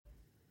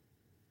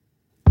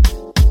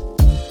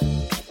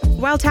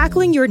While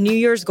tackling your New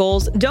Year's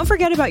goals, don't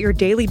forget about your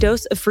daily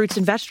dose of fruits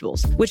and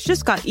vegetables, which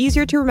just got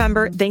easier to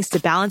remember thanks to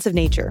Balance of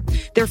Nature.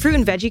 Their fruit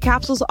and veggie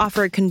capsules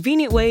offer a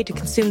convenient way to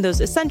consume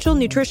those essential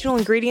nutritional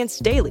ingredients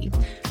daily.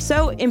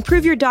 So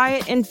improve your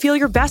diet and feel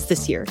your best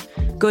this year.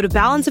 Go to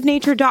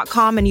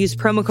balanceofnature.com and use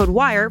promo code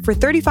WIRE for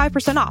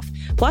 35% off,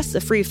 plus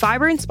a free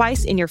fiber and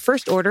spice in your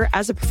first order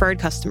as a preferred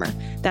customer.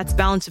 That's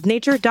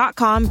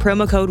balanceofnature.com,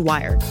 promo code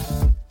WIRE.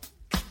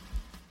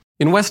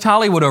 In West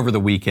Hollywood over the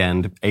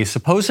weekend, a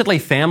supposedly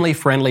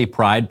family-friendly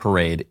pride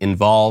parade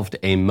involved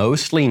a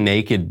mostly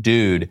naked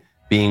dude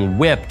being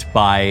whipped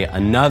by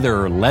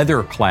another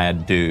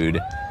leather-clad dude,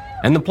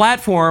 and the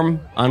platform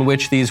on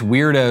which these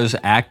weirdos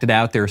acted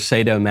out their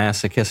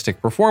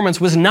sadomasochistic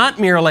performance was not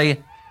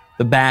merely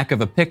the back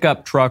of a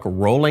pickup truck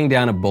rolling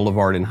down a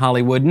boulevard in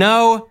Hollywood.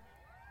 No,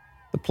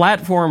 the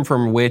platform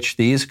from which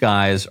these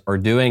guys are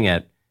doing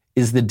it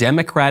is the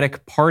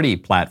Democratic Party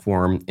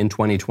platform in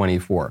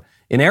 2024.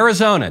 In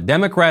Arizona,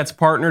 Democrats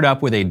partnered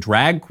up with a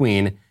drag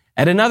queen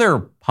at another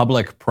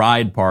public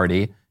pride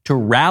party to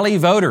rally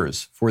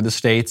voters for the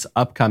state's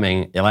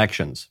upcoming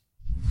elections.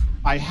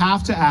 I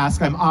have to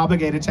ask, I'm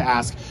obligated to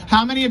ask,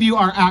 how many of you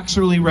are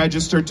actually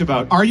registered to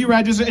vote? Are you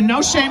registered? And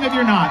no shame if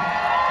you're not.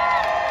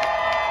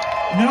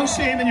 No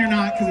shame if you're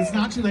not, because it's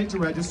not too late to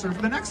register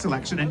for the next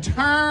election and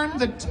turn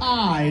the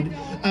tide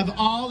of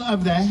all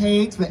of the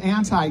hate, the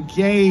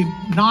anti-gay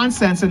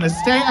nonsense in the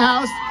State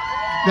House,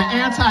 the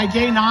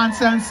anti-gay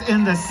nonsense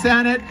in the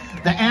Senate,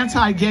 the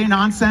anti-gay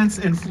nonsense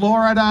in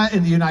Florida,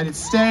 in the United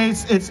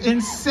States. It's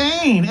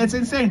insane. It's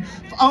insane.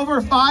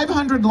 Over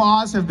 500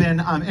 laws have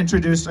been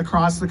introduced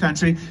across the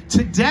country.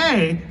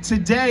 Today,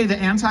 the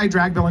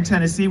anti-drag bill in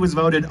Tennessee was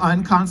voted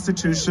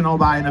unconstitutional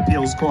by an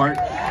appeals court.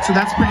 So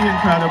that's pretty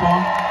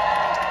incredible.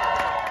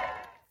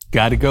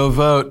 Got to go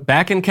vote.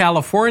 Back in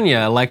California,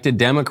 elected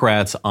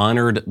Democrats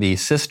honored the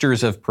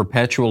Sisters of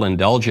Perpetual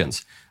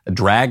Indulgence, a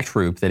drag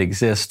troupe that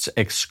exists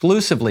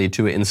exclusively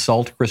to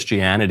insult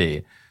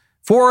Christianity,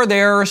 for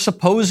their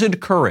supposed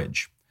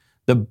courage.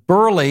 The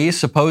burly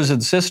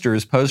supposed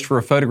sisters posed for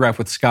a photograph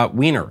with Scott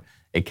Wiener,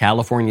 a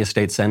California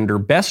state senator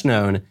best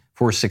known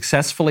for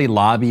successfully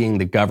lobbying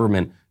the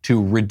government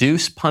to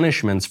reduce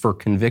punishments for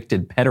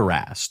convicted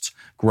pederasts,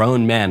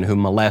 grown men who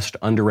molest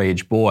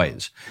underage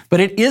boys. But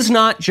it is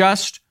not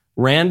just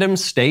random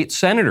state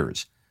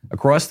senators.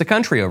 Across the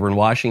country, over in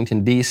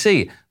Washington,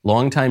 D.C.,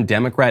 longtime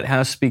Democrat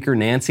House Speaker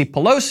Nancy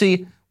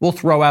Pelosi will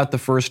throw out the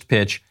first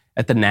pitch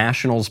at the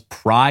Nationals'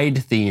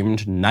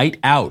 Pride-themed Night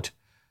Out.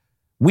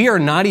 We are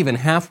not even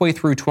halfway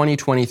through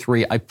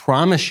 2023. I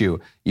promise you,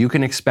 you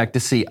can expect to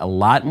see a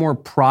lot more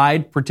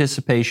Pride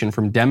participation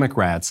from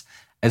Democrats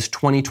as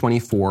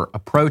 2024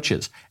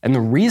 approaches. And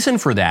the reason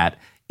for that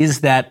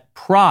is that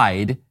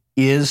Pride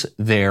is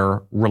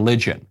their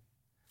religion.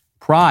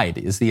 Pride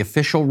is the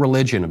official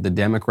religion of the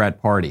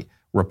Democrat Party,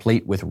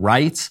 replete with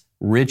rites,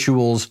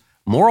 rituals,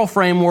 moral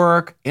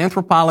framework,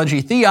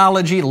 anthropology,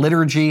 theology,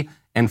 liturgy,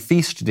 and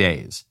feast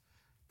days.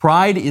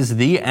 Pride is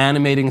the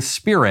animating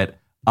spirit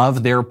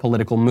of their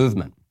political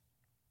movement.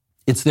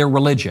 It's their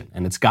religion,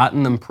 and it's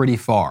gotten them pretty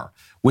far,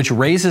 which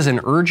raises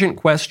an urgent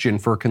question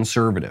for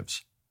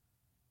conservatives.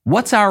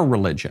 What's our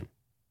religion?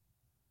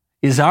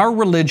 Is our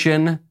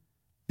religion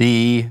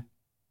the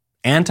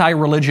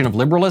anti-religion of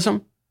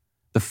liberalism,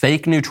 the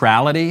fake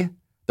neutrality,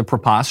 the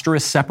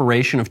preposterous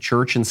separation of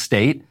church and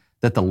state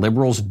that the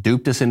liberals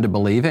duped us into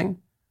believing?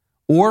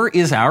 Or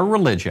is our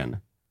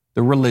religion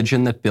the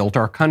religion that built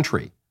our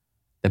country,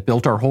 that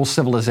built our whole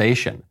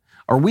civilization?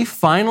 Are we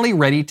finally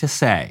ready to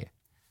say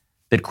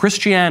that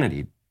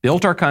Christianity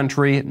built our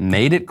country,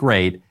 made it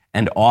great,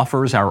 and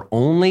offers our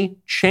only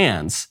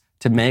chance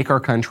to make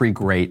our country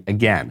great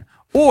again?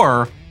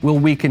 Or will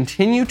we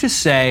continue to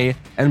say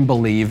and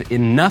believe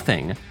in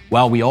nothing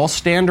while we all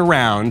stand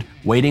around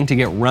waiting to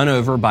get run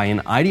over by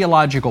an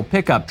ideological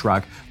pickup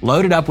truck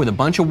loaded up with a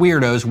bunch of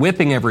weirdos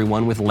whipping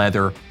everyone with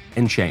leather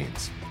and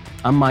chains?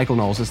 I'm Michael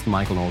Knowles. It's The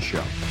Michael Knowles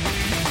Show.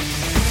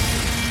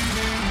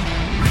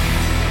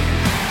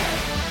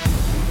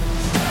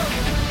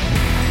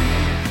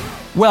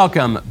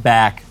 Welcome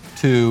back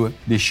to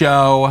the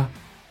show.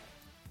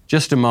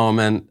 Just a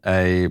moment,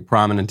 a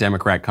prominent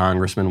Democrat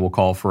congressman will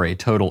call for a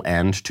total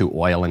end to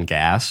oil and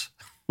gas,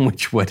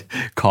 which would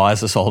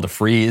cause us all to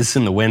freeze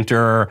in the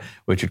winter,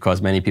 which would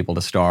cause many people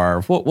to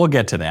starve. We'll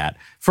get to that.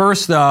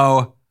 First,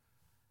 though,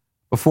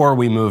 before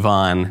we move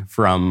on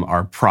from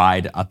our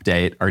Pride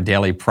update, our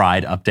daily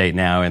Pride update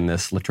now in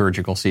this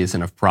liturgical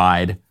season of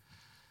Pride,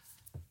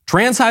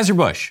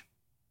 Transheuser-Busch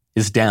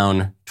is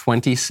down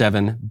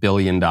 $27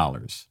 billion.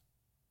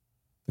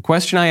 The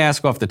question I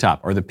ask off the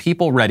top, are the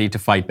people ready to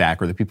fight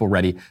back? Are the people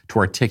ready to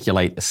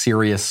articulate a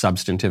serious,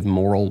 substantive,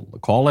 moral,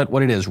 call it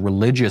what it is,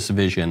 religious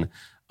vision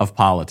of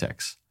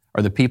politics?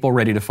 Are the people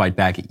ready to fight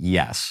back?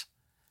 Yes.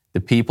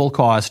 The people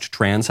cost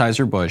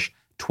Transheuser-Busch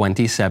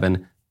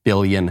 $27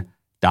 billion.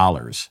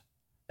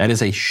 That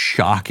is a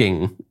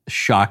shocking,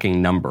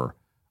 shocking number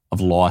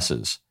of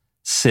losses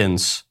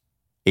since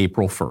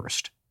April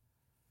 1st.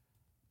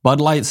 Bud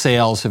Light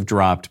sales have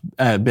dropped.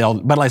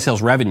 Bud Light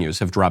sales revenues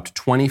have dropped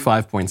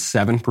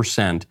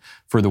 25.7%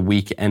 for the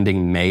week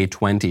ending May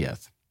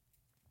 20th,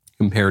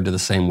 compared to the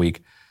same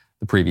week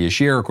the previous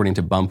year, according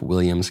to Bump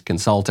Williams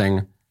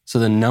Consulting. So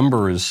the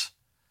numbers,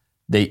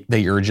 they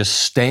are just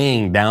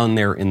staying down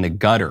there in the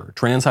gutter.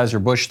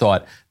 Transheuser-Busch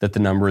thought that the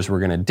numbers were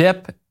going to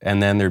dip,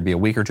 and then there'd be a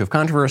week or two of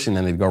controversy, and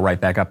then they'd go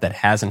right back up. That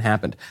hasn't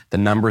happened. The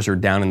numbers are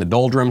down in the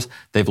doldrums.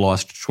 They've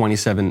lost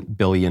 $27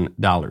 billion.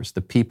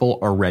 The people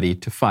are ready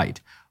to fight.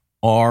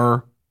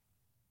 Are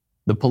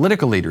the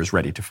political leaders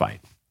ready to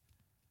fight?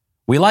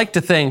 We like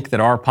to think that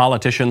our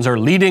politicians are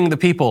leading the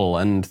people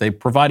and they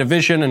provide a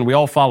vision and we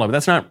all follow. But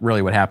that's not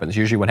really what happens.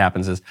 Usually what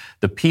happens is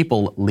the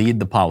people lead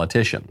the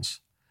politicians,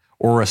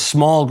 or a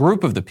small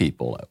group of the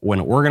people,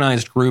 an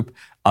organized group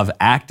of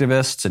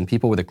activists and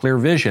people with a clear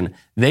vision,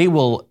 they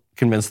will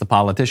convince the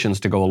politicians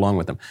to go along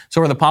with them.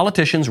 So are the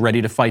politicians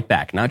ready to fight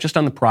back, not just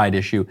on the pride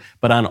issue,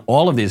 but on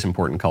all of these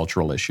important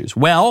cultural issues?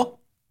 Well,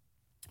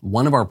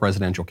 one of our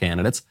presidential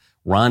candidates,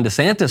 Ron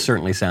DeSantis,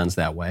 certainly sounds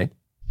that way.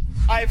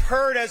 I've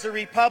heard as a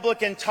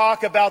Republican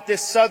talk about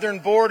this southern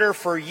border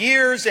for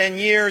years and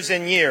years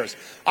and years.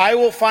 I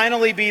will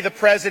finally be the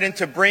president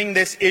to bring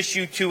this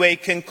issue to a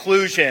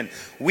conclusion.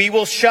 We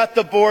will shut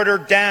the border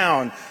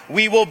down.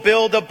 We will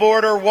build a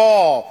border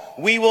wall.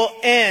 We will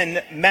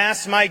end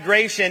mass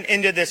migration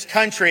into this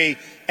country,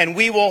 and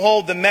we will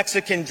hold the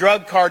Mexican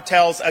drug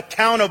cartels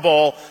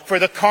accountable for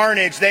the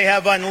carnage they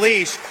have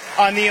unleashed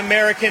on the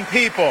American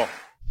people.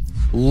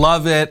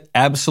 Love it.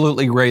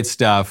 Absolutely great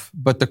stuff.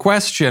 But the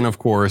question, of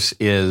course,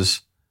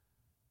 is,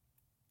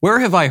 where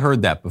have I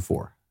heard that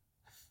before?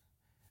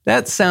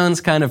 That sounds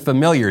kind of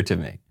familiar to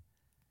me.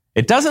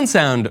 It doesn't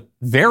sound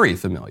very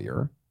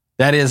familiar.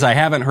 That is, I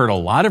haven't heard a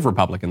lot of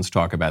Republicans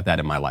talk about that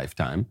in my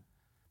lifetime.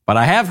 But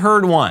I have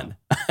heard one.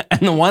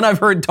 And the one I've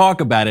heard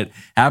talk about it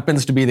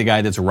happens to be the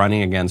guy that's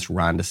running against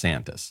Ron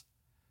DeSantis.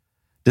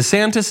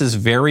 DeSantis is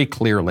very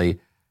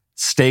clearly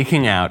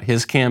staking out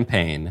his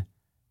campaign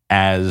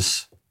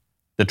as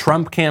the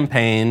Trump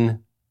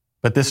campaign,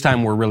 but this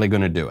time we're really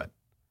going to do it.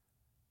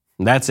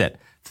 That's it.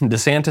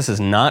 DeSantis is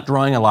not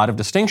drawing a lot of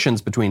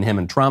distinctions between him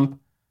and Trump,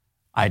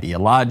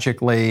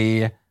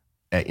 ideologically,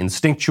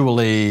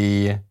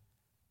 instinctually,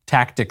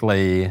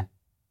 tactically.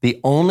 The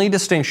only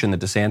distinction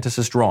that DeSantis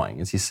is drawing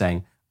is he's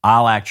saying,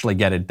 I'll actually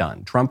get it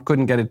done. Trump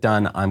couldn't get it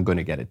done. I'm going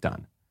to get it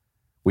done.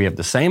 We have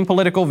the same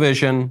political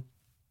vision,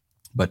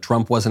 but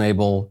Trump wasn't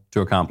able to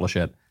accomplish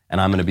it. And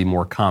I'm going to be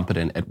more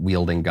competent at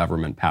wielding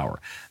government power.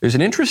 There's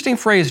an interesting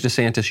phrase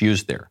DeSantis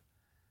used there.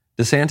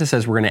 DeSantis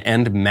says we're going to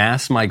end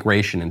mass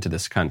migration into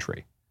this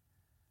country.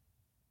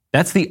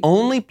 That's the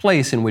only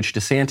place in which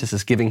DeSantis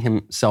is giving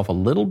himself a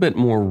little bit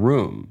more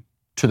room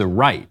to the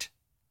right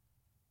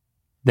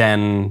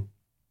than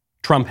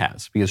Trump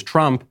has, because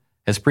Trump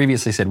has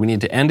previously said we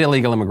need to end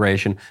illegal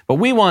immigration, but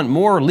we want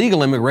more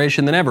legal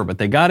immigration than ever, but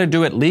they got to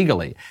do it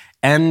legally.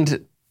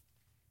 And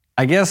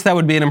I guess that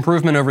would be an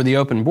improvement over the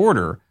open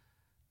border.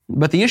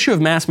 But the issue of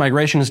mass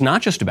migration is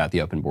not just about the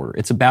open border.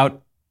 It's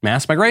about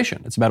mass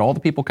migration. It's about all the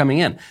people coming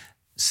in.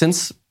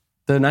 Since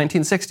the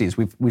 1960s,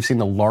 we've seen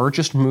the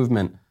largest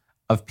movement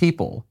of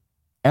people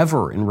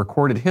ever in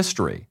recorded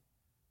history.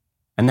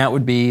 And that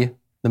would be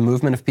the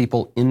movement of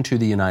people into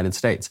the United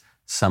States.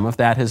 Some of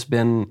that has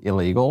been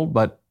illegal,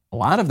 but a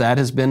lot of that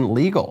has been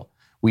legal.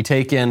 We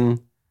take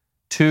in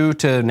 2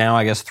 to now,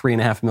 I guess,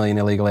 3.5 million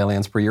illegal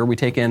aliens per year. We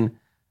take in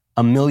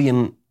 1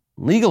 million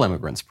legal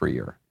immigrants per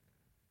year.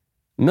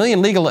 1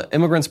 million legal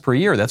immigrants per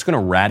year, that's going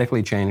to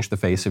radically change the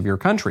face of your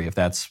country if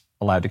that's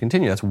allowed to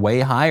continue. That's way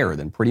higher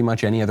than pretty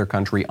much any other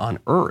country on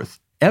earth,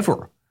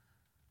 ever.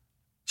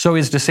 So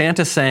is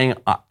DeSantis saying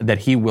that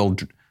he will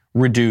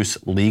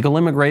reduce legal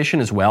immigration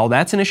as well?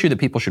 That's an issue that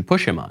people should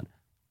push him on.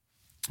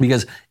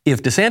 Because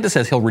if DeSantis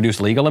says he'll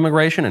reduce legal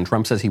immigration and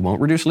Trump says he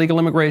won't reduce legal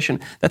immigration,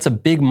 that's a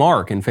big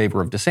mark in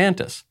favor of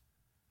DeSantis.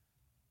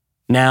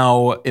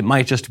 Now, it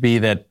might just be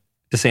that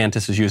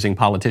DeSantis is using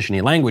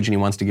politician-y language and he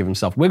wants to give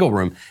himself wiggle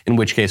room, in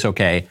which case,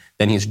 okay,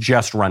 then he's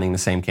just running the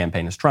same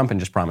campaign as Trump and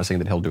just promising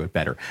that he'll do it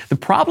better. The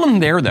problem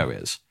there, though,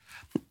 is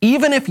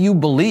even if you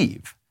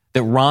believe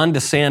that Ron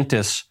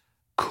DeSantis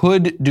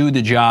could do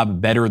the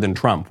job better than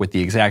Trump with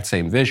the exact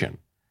same vision,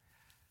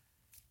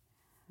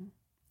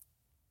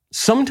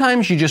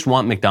 sometimes you just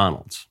want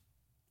McDonald's.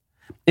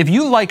 If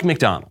you like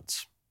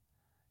McDonald's,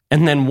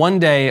 and then one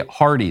day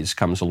Hardee's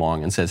comes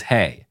along and says,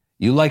 hey,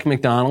 you like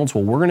McDonald's?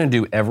 Well, we're going to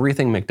do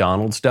everything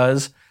McDonald's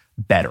does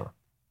better.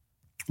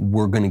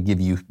 We're going to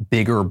give you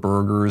bigger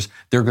burgers.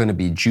 They're going to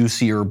be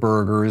juicier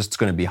burgers. It's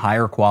going to be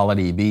higher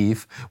quality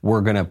beef.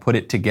 We're going to put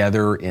it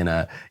together in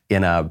a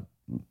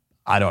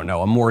I don't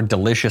know, a more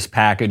delicious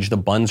package. The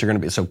buns are going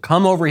to be, so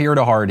come over here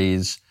to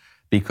Hardee's,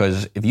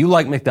 because if you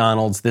like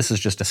McDonald's, this is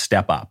just a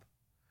step up.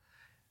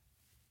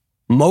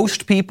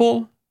 Most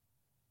people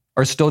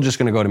are still just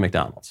going to go to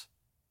McDonald's.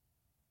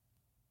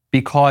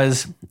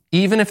 Because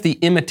even if the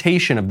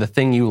imitation of the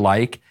thing you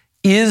like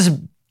is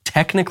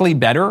technically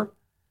better,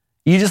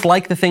 you just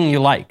like the thing you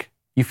like.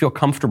 You feel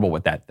comfortable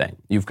with that thing.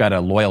 You've got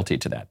a loyalty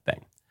to that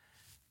thing.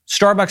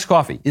 Starbucks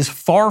coffee is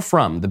far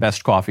from the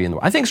best coffee in the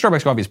world. I think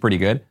Starbucks coffee is pretty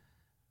good.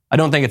 I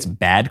don't think it's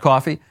bad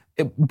coffee,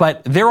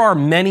 but there are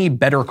many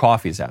better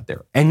coffees out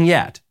there. And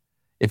yet,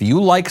 if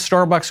you like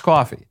Starbucks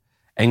coffee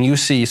and you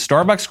see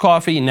Starbucks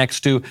coffee next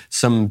to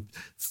some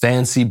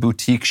fancy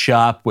boutique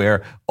shop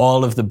where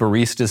all of the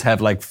baristas have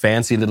like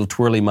fancy little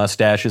twirly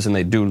mustaches and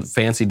they do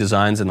fancy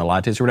designs in the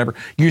lattes or whatever,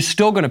 you're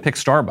still going to pick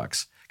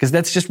Starbucks because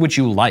that's just what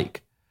you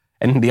like.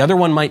 And the other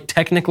one might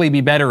technically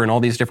be better in all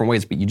these different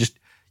ways, but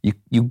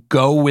you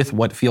go with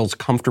what feels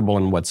comfortable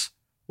and what's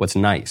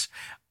nice.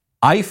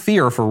 I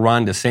fear for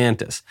Ron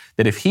DeSantis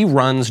that if he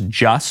runs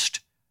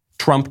just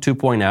Trump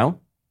 2.0,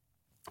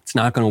 it's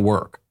not going to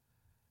work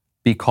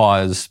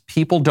because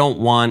people don't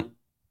want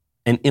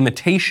an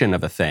imitation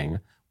of a thing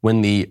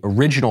when the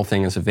original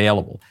thing is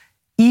available,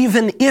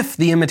 even if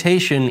the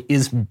imitation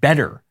is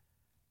better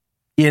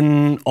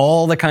in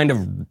all the kind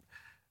of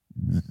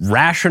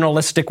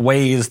rationalistic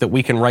ways that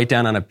we can write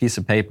down on a piece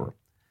of paper.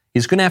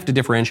 He's going to have to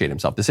differentiate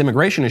himself. This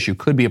immigration issue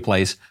could be a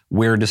place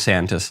where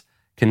DeSantis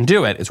can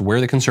do it. It's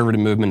where the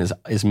conservative movement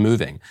is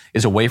moving,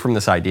 is away from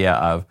this idea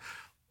of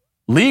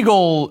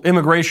legal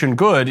immigration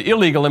good,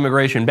 illegal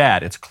immigration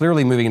bad. It's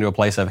clearly moving into a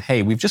place of,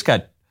 hey, we've just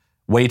got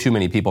way too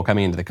many people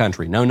coming into the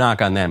country. No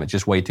knock on them. It's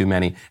just way too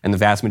many. And the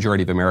vast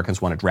majority of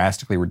Americans want to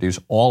drastically reduce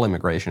all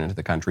immigration into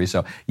the country.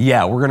 So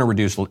yeah, we're going to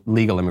reduce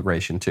legal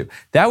immigration too.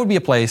 That would be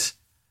a place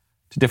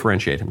to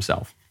differentiate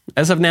himself.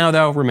 As of now,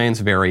 though, remains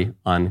very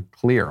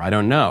unclear. I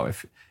don't know.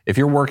 If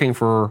you're working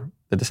for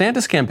the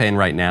DeSantis campaign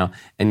right now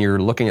and you're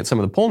looking at some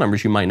of the poll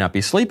numbers, you might not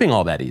be sleeping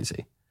all that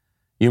easy.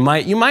 You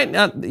might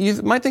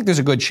think there's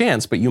a good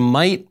chance, but you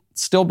might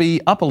still be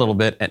up a little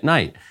bit at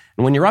night.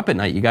 And when you're up at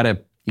night, you got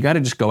to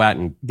just go out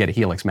and get a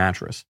Helix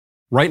mattress.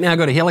 Right now,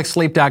 go to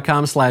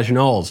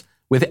helixsleep.com/Knowles.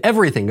 With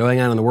everything going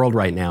on in the world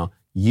right now,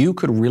 you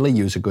could really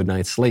use a good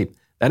night's sleep.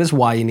 That is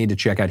why you need to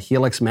check out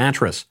Helix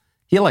Mattress.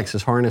 Helix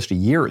has harnessed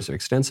years of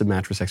extensive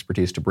mattress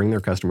expertise to bring their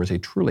customers a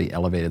truly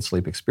elevated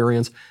sleep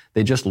experience.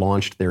 They just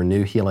launched their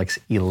new Helix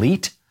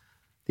Elite.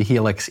 The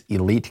Helix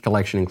Elite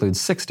collection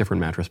includes 6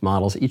 different mattress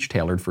models, each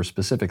tailored for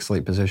specific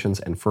sleep positions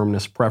and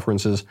firmness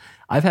preferences.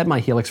 I've had my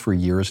Helix for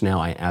years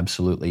now. I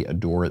absolutely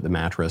adore the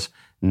mattress.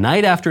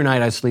 Night after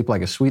night, I sleep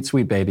like a sweet,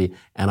 sweet baby,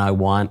 and I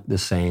want the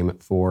same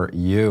for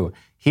you.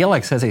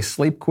 Helix has a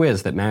sleep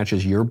quiz that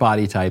matches your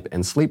body type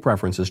and sleep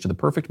preferences to the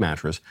perfect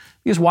mattress,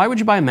 because why would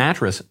you buy a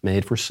mattress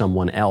made for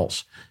someone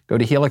else? Go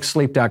to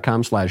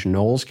helixsleep.com/Knowles,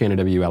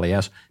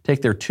 Knowles.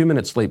 Take their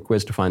 2-minute sleep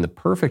quiz to find the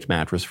perfect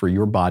mattress for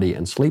your body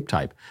and sleep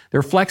type.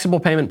 Their flexible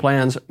payment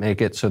plans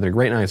make it so that a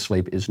great night's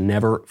sleep is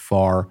never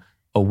far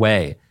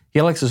away.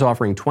 Helix is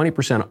offering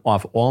 20%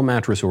 off all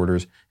mattress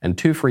orders and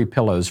 2 free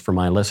pillows for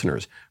my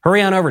listeners.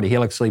 Hurry on over to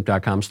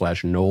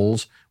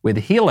helixsleep.com/Knowles. With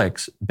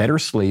Helix, better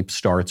sleep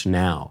starts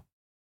now.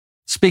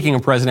 Speaking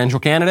of presidential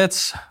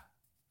candidates,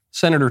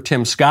 Senator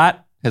Tim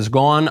Scott has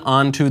gone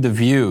onto The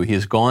View.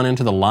 He's gone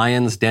into the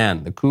lion's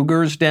den, the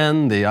cougar's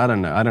den, I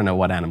don't know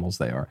what animals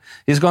they are.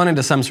 He's gone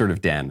into some sort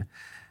of den.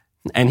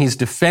 And he's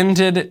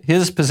defended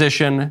his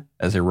position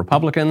as a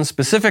Republican,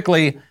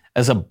 specifically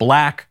as a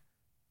black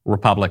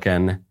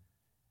Republican.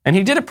 And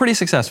he did it pretty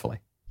successfully.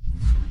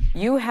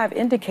 You have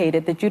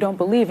indicated that you don't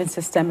believe in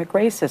systemic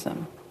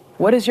racism.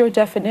 What is your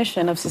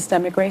definition of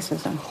systemic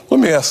racism? Let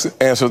me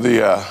answer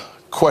the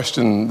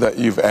question that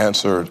you've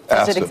answered.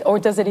 Or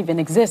does it even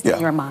exist in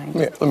your mind?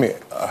 Let me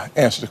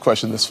answer the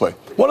question this way.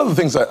 One of the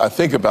things I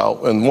think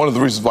about, and one of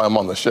the reasons why I'm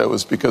on the show,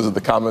 is because of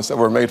the comments that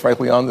were made,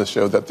 frankly, on this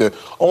show, that the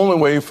only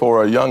way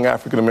for a young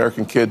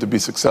African-American kid to be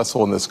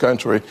successful in this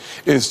country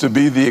is to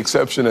be the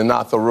exception and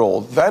not the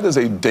rule. That is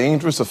a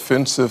dangerous,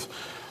 offensive,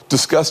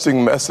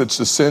 disgusting message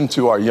to send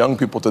to our young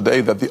people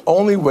today, that the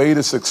only way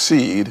to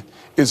succeed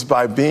is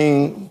by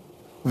being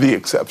the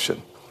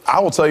exception. I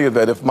will tell you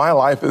that if my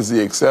life is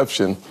the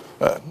exception,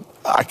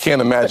 I can't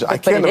imagine.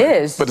 But it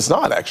is. But it's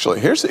not,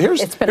 actually. It's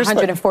been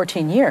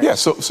 114 years. Yeah,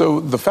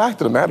 so the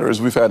fact of the matter is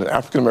we've had an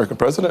African-American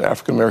president,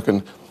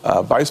 African-American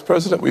vice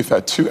president. We've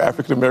had 2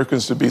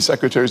 African-Americans to be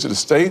secretaries of the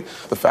state.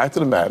 The fact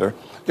of the matter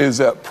is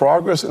that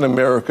progress in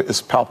America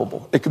is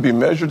palpable. It can be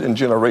measured in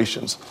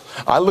generations.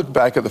 I look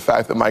back at the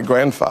fact that my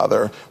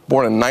grandfather,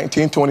 born in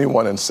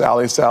 1921 in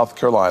Sally, South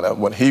Carolina,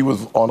 when he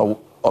was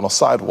on a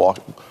sidewalk,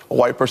 a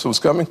white person was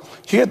coming,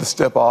 he had to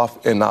step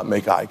off and not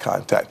make eye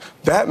contact.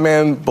 That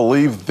man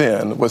believed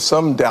then, with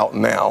some doubt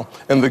now,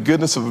 in the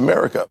goodness of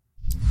America.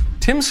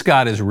 Tim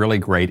Scott is really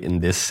great in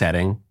this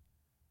setting.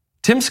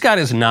 Tim Scott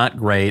is not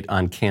great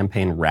on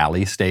campaign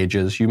rally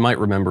stages. You might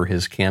remember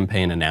his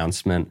campaign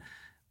announcement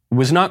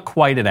was not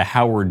quite at a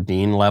Howard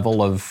Dean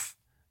level of,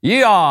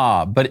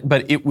 yeah, but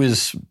it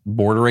was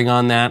bordering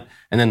on that.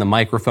 And then the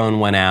microphone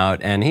went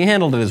out, and he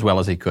handled it as well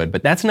as he could.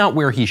 But that's not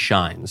where he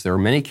shines. There are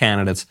many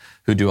candidates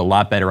who do a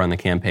lot better on the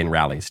campaign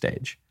rally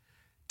stage.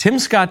 Tim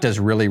Scott does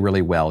really,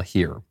 really well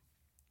here.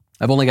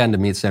 I've only gotten to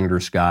meet Senator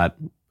Scott,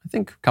 I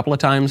think, a couple of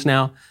times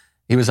now.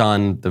 He was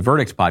on the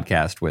Verdict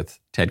podcast with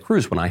Ted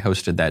Cruz when I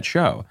hosted that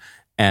show.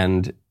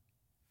 And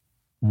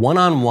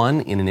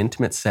one-on-one in an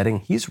intimate setting,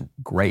 he's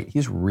great.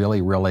 He's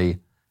really, really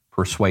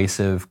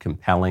persuasive,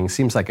 compelling,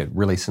 seems like a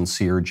really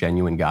sincere,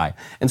 genuine guy.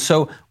 And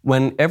so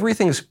when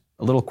everything's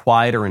a little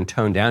quieter and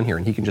toned down here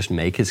and he can just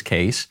make his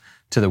case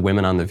to the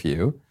women on The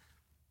View,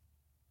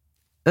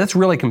 that's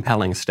really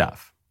compelling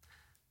stuff.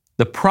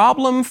 The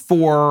problem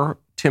for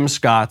Tim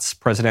Scott's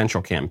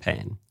presidential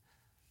campaign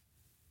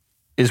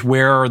is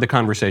where the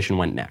conversation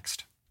went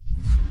next.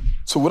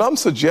 So what I'm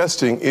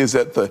suggesting is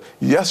that the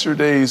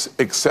yesterday's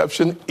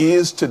exception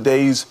is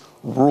today's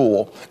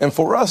rule. And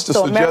for us to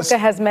suggest... So America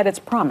has met its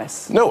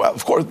promise. No,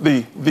 of course,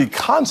 the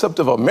concept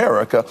of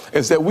America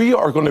is that we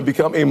are going to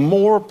become a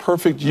more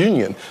perfect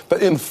union.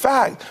 But in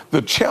fact,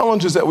 the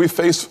challenges that we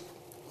face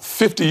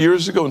 50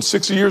 years ago and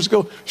 60 years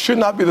ago should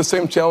not be the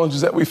same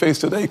challenges that we face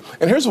today.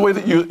 And here's the way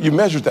that you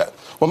measure that.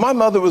 When my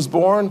mother was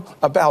born,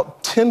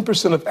 about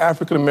 10% of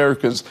African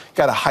Americans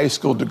got a high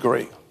school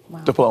degree,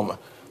 diploma.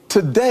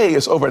 Today,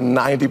 it's over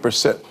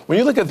 90%. When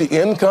you look at the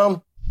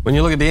income... When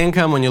you look at the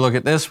income, when you look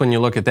at this, when you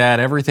look at that,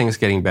 everything's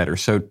getting better.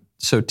 So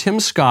Tim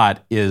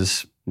Scott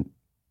is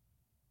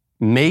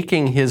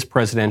making his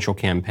presidential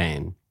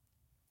campaign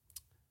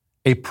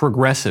a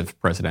progressive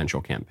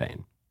presidential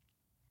campaign.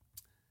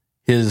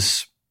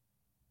 His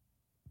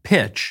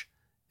pitch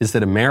is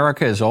that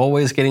America is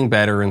always getting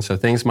better, and so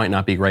things might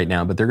not be great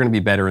now, but they're going to be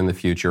better in the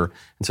future.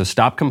 And so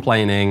stop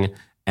complaining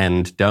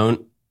and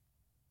don't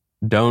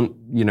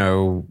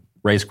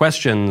raise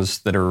questions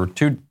that are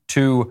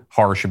too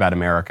harsh about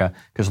America,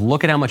 because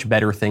look at how much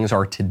better things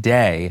are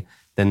today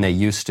than they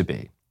used to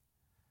be.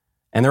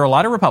 And there are a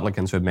lot of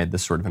Republicans who have made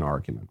this sort of an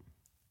argument.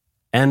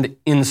 And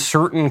in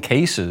certain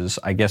cases,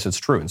 I guess it's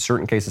true. In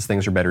certain cases,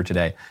 things are better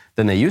today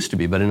than they used to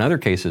be, but in other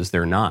cases,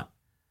 they're not.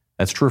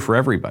 That's true for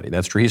everybody.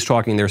 That's true. He's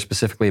talking there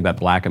specifically about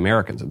Black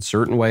Americans. In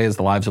certain ways,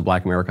 the lives of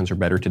Black Americans are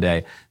better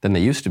today than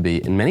they used to be.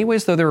 In many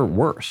ways, though, they're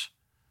worse.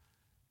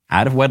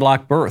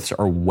 Out-of-wedlock births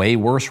are way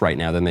worse right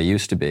now than they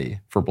used to be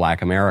for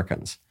Black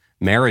Americans.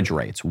 Marriage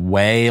rates,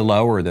 way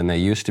lower than they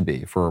used to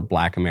be for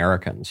Black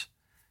Americans.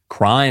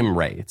 Crime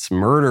rates,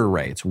 murder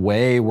rates,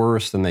 way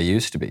worse than they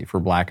used to be for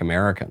Black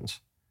Americans.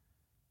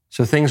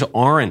 So things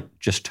aren't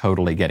just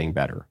totally getting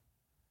better.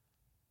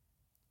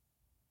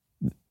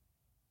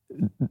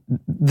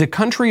 The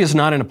country is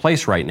not in a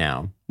place right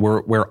now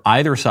where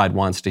either side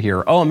wants to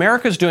hear, oh,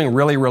 America's doing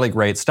really, really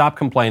great. Stop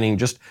complaining.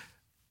 Just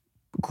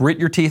grit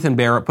your teeth and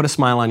bear it. Put a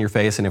smile on your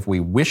face. And if we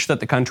wish that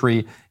the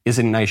country is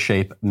in nice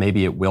shape,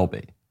 maybe it will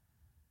be.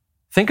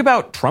 Think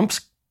about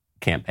Trump's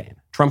campaign.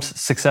 Trump's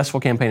successful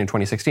campaign in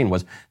 2016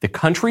 was the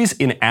country's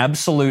in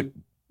absolute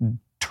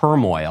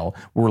turmoil.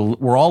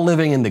 We're all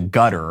living in the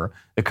gutter.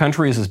 The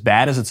country is as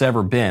bad as it's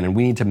ever been, and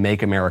we need to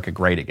make America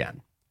great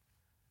again.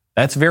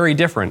 That's very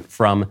different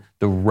from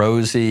the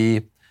rosy,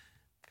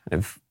 kind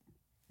of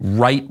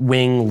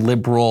right-wing,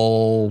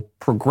 liberal,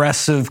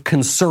 progressive,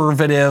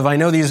 conservative. I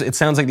know it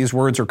sounds like these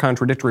words are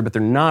contradictory, but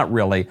they're not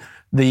really.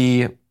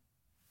 The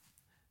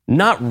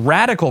not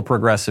radical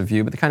progressive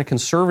view, but the kind of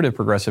conservative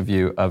progressive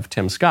view of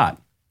Tim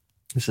Scott,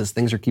 who says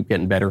things keep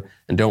getting better,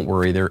 and don't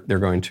worry, they're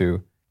going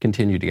to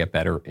continue to get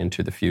better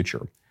into the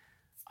future.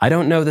 I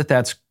don't know that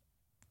that's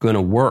going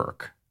to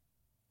work.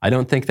 I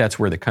don't think that's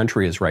where the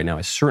country is right now.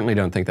 I certainly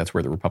don't think that's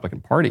where the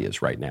Republican Party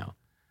is right now.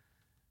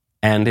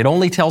 And it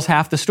only tells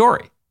half the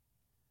story.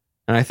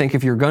 And I think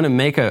if you're going to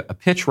make a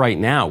pitch right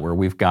now where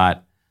we've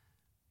got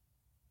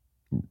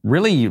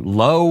really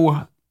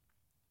low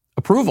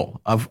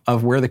approval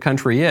of where the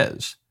country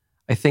is,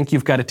 I think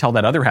you've got to tell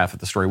that other half of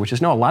the story, which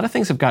is, no, a lot of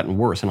things have gotten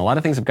worse, and a lot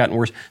of things have gotten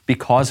worse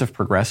because of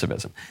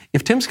progressivism.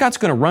 If Tim Scott's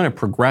going to run a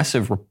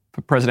progressive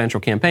presidential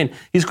campaign,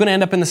 he's going to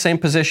end up in the same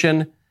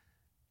position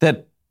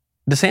that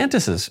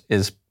DeSantis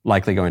is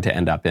likely going to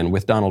end up in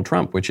with Donald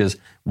Trump, which is,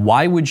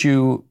 why would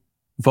you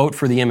vote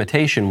for the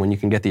imitation when you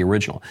can get the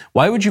original?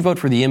 Why would you vote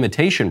for the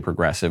imitation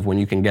progressive when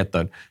you can get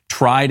the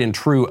tried and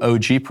true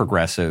OG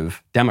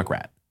progressive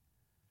Democrat?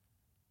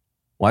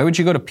 Why would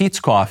you go to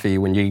Pete's Coffee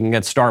when you can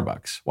get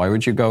Starbucks? Why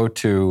would you go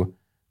to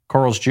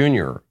Carl's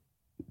Jr.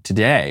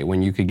 today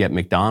when you could get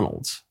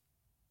McDonald's?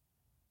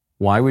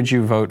 Why would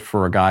you vote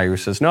for a guy who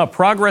says, no,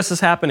 progress is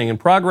happening and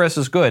progress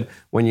is good,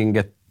 when you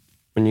get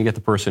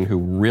the person who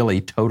really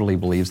totally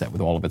believes that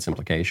with all of its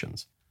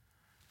implications?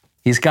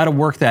 He's got to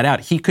work that out.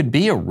 He could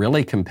be a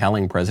really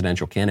compelling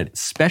presidential candidate,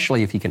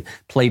 especially if he can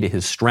play to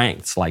his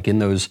strengths, like in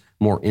those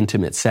more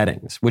intimate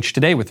settings, which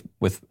today with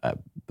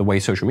the way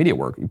social media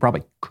work, you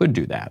probably could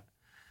do that.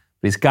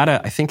 But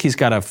I think he's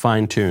got to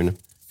fine-tune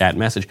that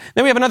message.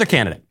 Then we have another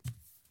candidate,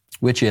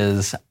 which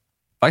is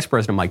Vice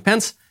President Mike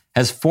Pence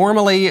has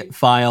formally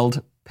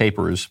filed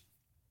papers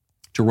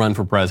to run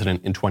for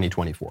president in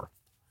 2024.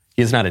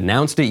 He has not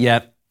announced it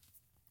yet.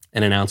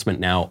 An announcement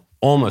now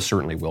almost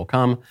certainly will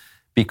come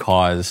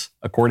because,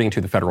 according to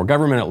the federal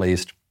government at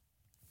least,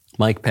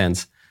 Mike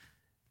Pence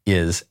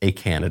is a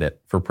candidate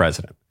for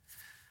president.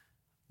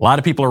 A lot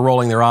of people are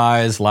rolling their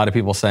eyes. A lot of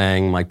people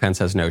saying Mike Pence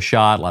has no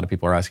shot. A lot of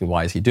people are asking,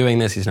 why is he doing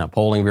this? He's not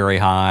polling very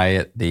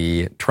high.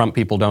 The Trump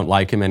people don't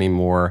like him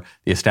anymore.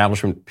 The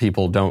establishment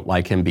people don't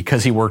like him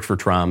because he worked for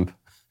Trump.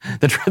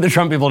 The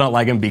Trump people don't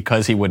like him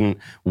because he wouldn't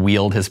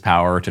wield his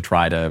power to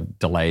try to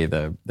delay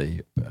the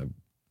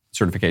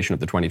certification of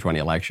the 2020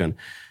 election.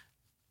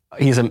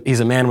 He's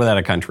a man without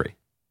a country.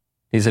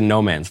 He's in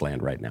no man's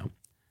land right now.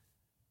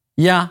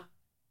 Yeah,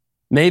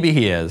 maybe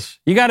he is.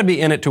 You got to be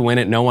in it to win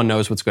it. No one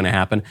knows what's going to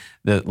happen.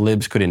 The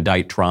libs could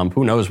indict Trump.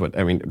 Who knows what?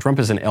 I mean, Trump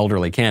is an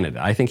elderly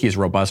candidate. I think he's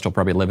robust. He'll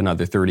probably live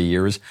another 30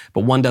 years,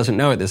 but one doesn't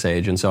know at this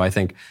age. And so I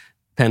think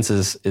Pence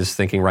is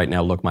thinking right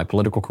now, look, my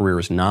political career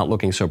is not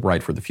looking so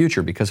bright for the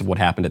future because of what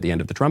happened at the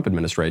end of the Trump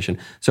administration,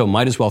 so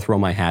might as well throw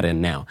my hat in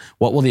now.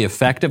 What will the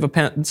effect of a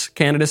Pence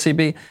candidacy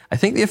be? I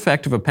think the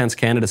effect of a Pence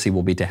candidacy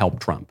will be to help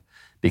Trump,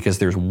 because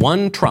there's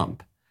one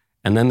Trump,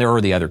 and then there are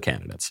the other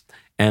candidates.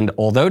 And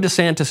although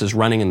DeSantis is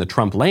running in the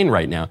Trump lane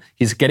right now,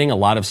 he's getting a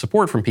lot of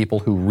support from people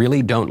who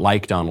really don't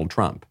like Donald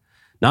Trump.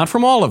 Not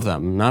from all of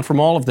them, not from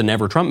all of the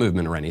Never Trump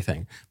movement or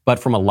anything, but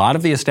from a lot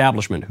of the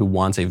establishment who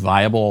wants a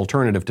viable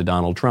alternative to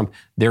Donald Trump.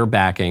 They're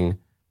backing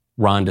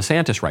Ron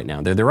DeSantis right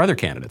now. There are other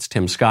candidates,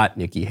 Tim Scott,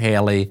 Nikki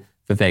Haley,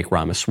 Vivek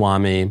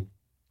Ramaswamy.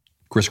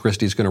 Chris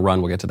Christie's going to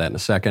run. We'll get to that in a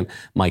second.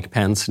 Mike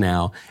Pence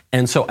now.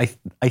 And so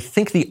I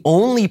think the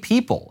only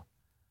person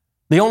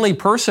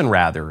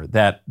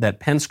that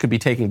Pence could be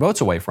taking votes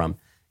away from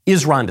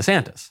is Ron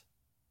DeSantis.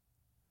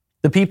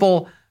 The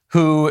people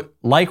who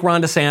like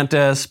Ron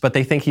DeSantis, but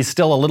they think he's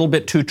still a little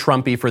bit too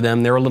Trumpy for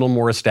them. They're a little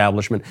more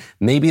establishment.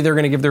 Maybe they're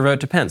going to give their vote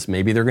to Pence.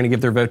 Maybe they're going to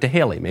give their vote to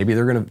Haley. Maybe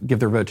they're going to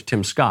give their vote to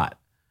Tim Scott.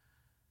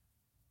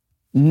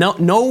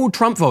 No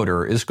Trump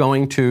voter is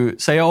going to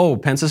say, oh,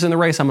 Pence is in the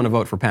race, I'm going to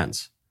vote for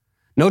Pence.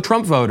 No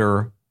Trump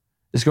voter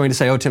is going to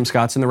say, oh, Tim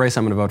Scott's in the race,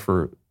 I'm going to vote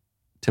for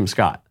Tim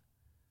Scott.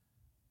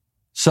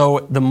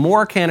 So the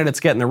more candidates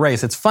get in the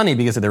race, it's funny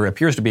because there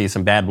appears to be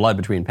some bad blood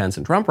between Pence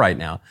and Trump right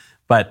now,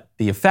 but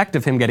the effect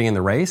of him getting in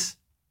the race,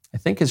 I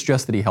think, is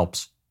just that he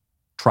helps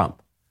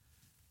Trump.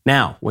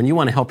 Now, when you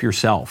want to help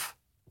yourself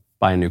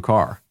buy a new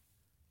car,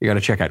 you got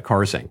to check out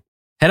CarZing.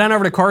 Head on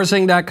over to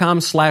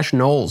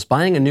carzing.com/Knowles.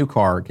 Buying a new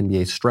car can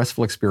be a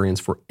stressful experience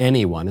for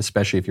anyone,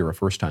 especially if you're a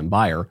first-time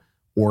buyer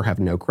or have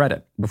no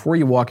credit. Before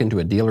you walk into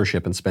a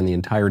dealership and spend the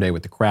entire day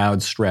with the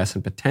crowd, stress,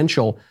 and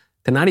potential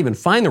to not even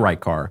find the right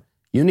car,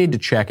 you need to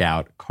check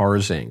out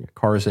CarZing.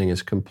 CarZing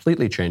is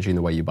completely changing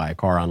the way you buy a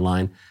car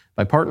online.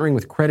 By partnering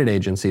with credit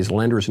agencies,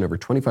 lenders, and over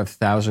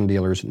 25,000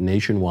 dealers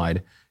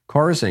nationwide,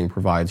 CarZing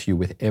provides you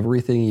with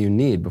everything you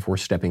need before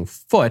stepping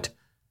foot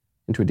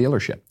into a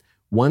dealership.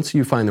 Once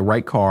you find the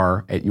right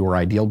car at your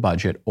ideal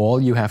budget, all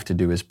you have to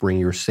do is bring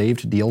your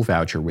saved deal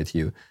voucher with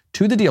you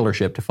to the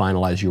dealership to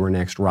finalize your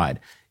next ride.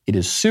 It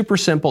is super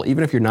simple.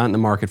 Even if you're not in the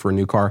market for a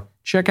new car,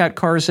 check out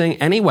CarZing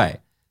anyway.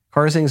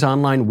 CarZing's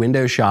online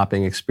window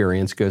shopping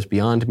experience goes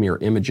beyond mere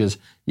images.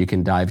 You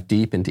can dive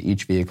deep into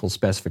each vehicle's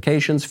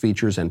specifications,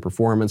 features, and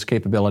performance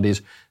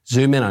capabilities,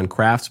 zoom in on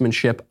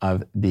craftsmanship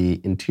of the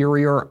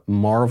interior,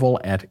 marvel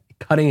at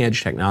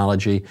cutting-edge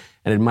technology,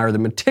 and admire the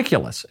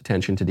meticulous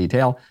attention to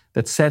detail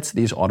that sets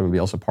these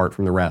automobiles apart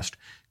from the rest.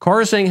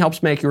 CarZing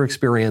helps make your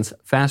experience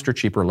faster,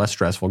 cheaper, less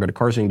stressful. Go to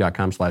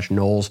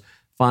carzing.com/Knowles.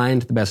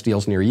 Find the best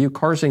deals near you.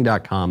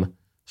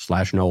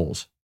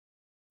 carzing.com/Knowles.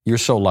 You're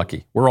so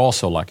lucky. We're all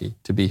so lucky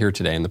to be here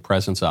today in the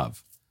presence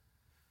of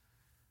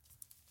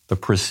the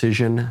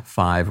Precision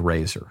 5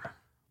 razor.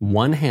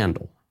 One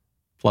handle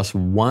plus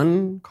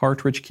one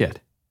cartridge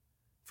kit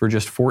for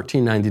just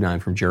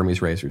 $14.99 from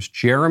Jeremy's Razors.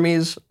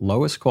 Jeremy's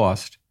lowest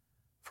cost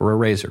for a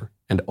razor,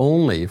 and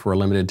only for a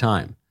limited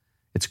time.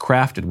 It's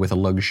crafted with a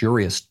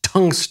luxurious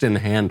tungsten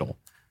handle,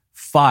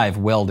 5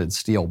 welded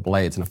steel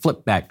blades, and a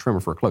flip-back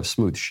trimmer for a close,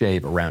 smooth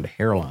shave around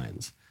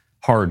hairlines,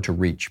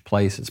 hard-to-reach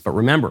places. But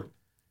remember,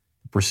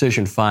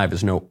 Precision 5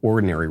 is no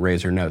ordinary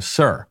razor. No,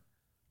 sir.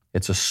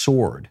 It's a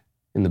sword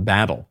in the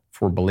battle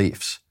for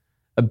beliefs,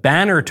 a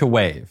banner to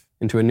wave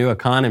into a new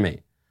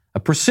economy, a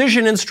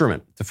precision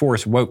instrument to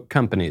force woke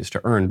companies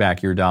to earn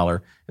back your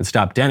dollar and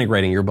stop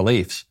denigrating your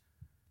beliefs.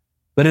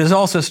 But it is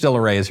also still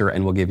a razor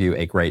and will give you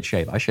a great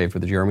shave. I shaved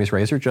with the Jeremy's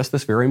Razor just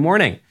this very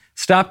morning.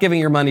 Stop giving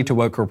your money to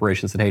woke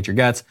corporations that hate your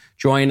guts.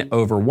 Join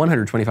over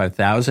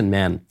 125,000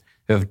 men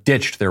who have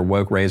ditched their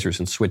woke razors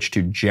and switched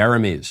to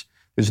Jeremy's.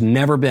 There's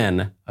never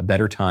been a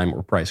better time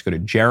or price. Go to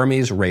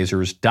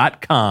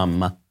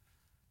jeremy'srazors.com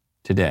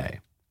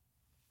today.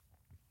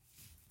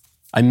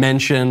 I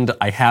mentioned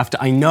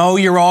I know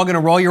you're all going to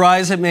roll your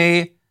eyes at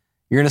me.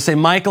 You're going to say,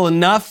 Michael,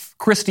 enough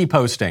Christie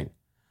posting.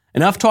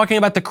 Enough talking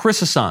about the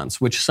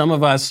croissants, which some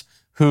of us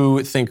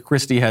who think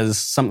Christie has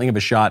something of a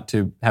shot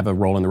to have a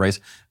role in the race,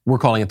 we're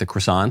calling it the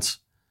croissants.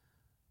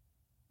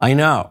 I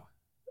know.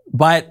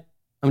 But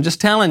I'm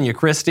just telling you,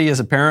 Christie is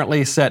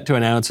apparently set to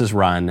announce his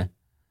run.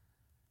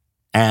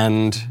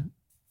 And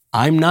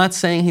I'm not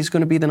saying he's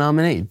going to be the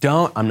nominee.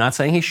 I'm not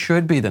saying he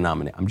should be the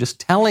nominee. I'm just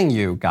telling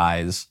you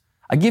guys,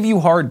 I give you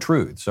hard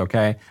truths,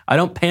 okay? I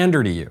don't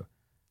pander to you.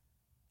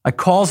 I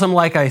calls them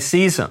like I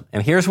sees them.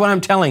 And here's what I'm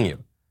telling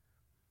you.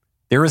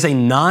 There is a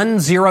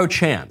non-zero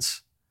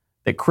chance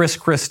that Chris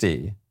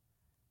Christie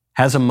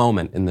has a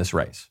moment in this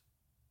race.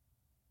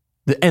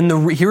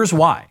 Here's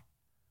why.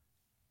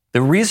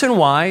 The reason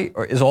why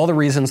is all the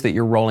reasons that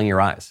you're rolling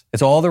your eyes.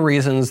 It's all the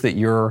reasons that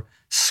you're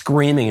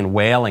screaming and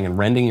wailing and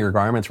rending your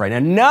garments right now.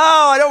 No,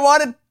 I don't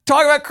want to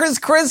talk about Chris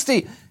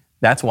Christie.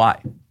 That's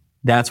why.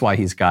 That's why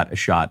he's got a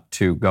shot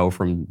to go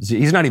from,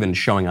 he's not even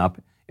showing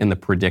up in the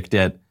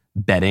predicted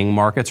betting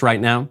markets right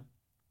now.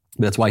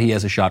 That's why he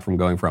has a shot from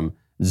going from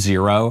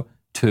 0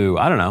 to,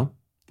 I don't know,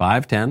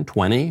 5, 10,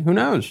 20, who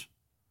knows?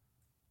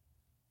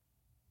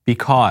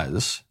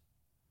 Because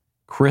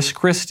Chris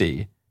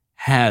Christie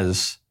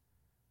has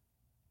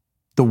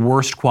the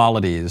worst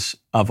qualities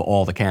of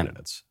all the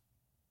candidates,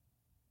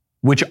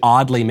 which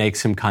oddly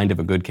makes him kind of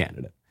a good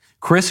candidate.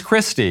 Chris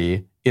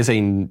Christie is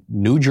a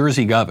New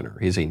Jersey governor.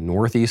 He's a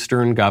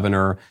Northeastern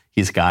governor.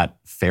 He's got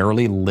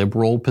fairly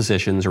liberal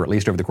positions, or at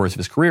least over the course of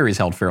his career, he's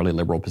held fairly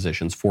liberal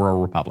positions for a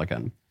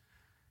Republican.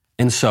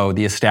 And so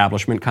the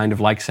establishment kind of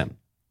likes him.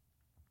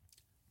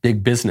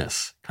 Big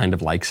business kind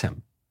of likes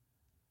him.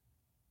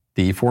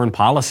 The foreign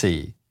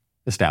policy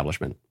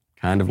establishment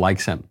kind of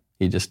likes him.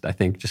 He just, I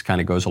think, just kind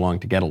of goes along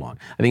to get along.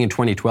 I think in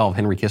 2012,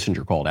 Henry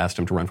Kissinger called, asked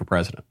him to run for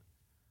president.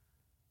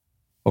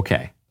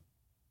 Okay,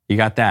 you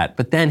got that.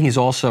 But then he's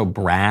also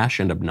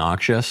brash and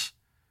obnoxious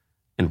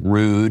and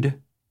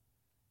rude.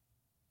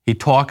 He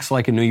talks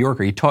like a New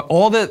Yorker.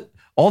 All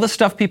the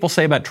stuff people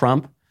say about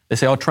Trump. They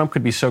say, oh, Trump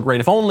could be so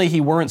great. If only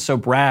he weren't so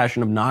brash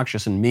and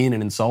obnoxious and mean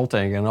and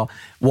insulting and all.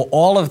 Well,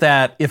 all of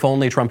that, if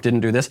only Trump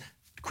didn't do this,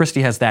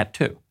 Christie has that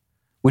too,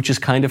 which is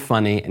kind of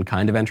funny and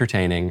kind of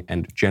entertaining.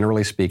 And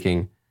generally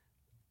speaking,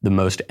 the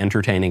most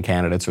entertaining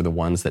candidates are the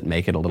ones that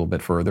make it a little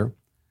bit further.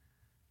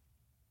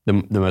 The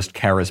most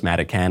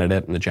charismatic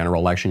candidate in the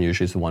general election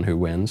usually is the one who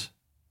wins.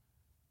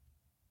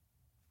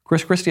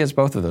 Chris Christie has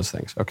both of those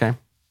things, okay?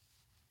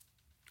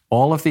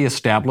 All of the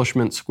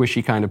establishment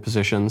squishy kind of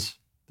positions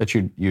that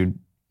you'd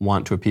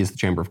want to appease the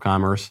Chamber of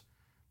Commerce,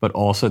 but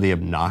also the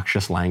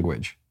obnoxious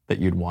language that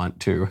you'd want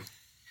to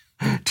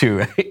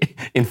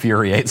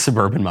infuriate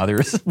suburban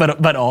mothers,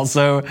 but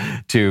also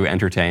to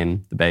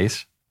entertain the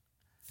base.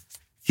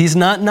 He's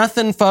not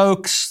nothing,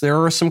 folks. There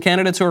are some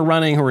candidates who are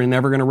running who are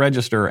never going to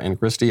register, and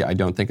Christie, I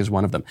don't think, is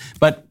one of them.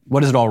 But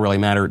what does it all really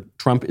matter?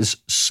 Trump is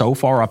so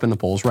far up in the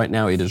polls right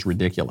now, it is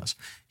ridiculous.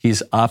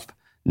 He's up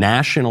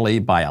nationally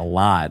by a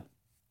lot.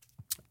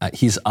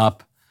 He's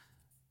up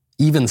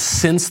even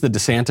since the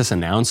DeSantis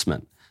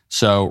announcement.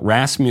 So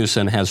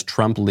Rasmussen has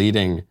Trump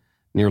leading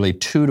nearly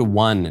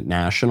 2-1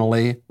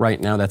 nationally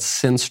right now. That's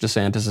since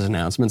DeSantis'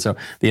 announcement. So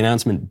the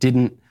announcement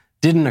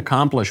didn't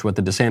accomplish what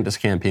the DeSantis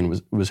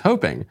campaign was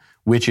hoping,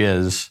 which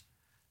is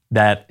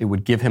that it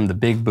would give him the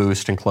big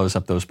boost and close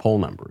up those poll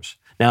numbers.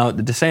 Now,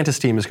 the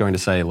DeSantis team is going to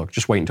say, look,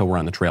 just wait until we're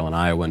on the trail in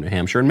Iowa and New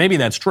Hampshire. And maybe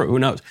that's true. Who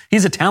knows?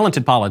 He's a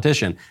talented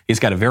politician. He's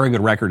got a very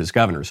good record as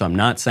governor. So I'm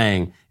not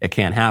saying it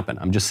can't happen.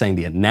 I'm just saying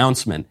the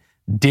announcement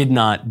did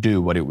not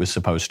do what it was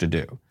supposed to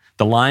do.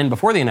 The line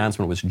before the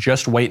announcement was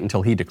just wait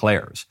until he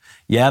declares.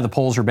 Yeah, the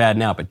polls are bad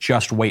now, but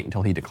just wait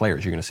until he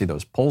declares. You're going to see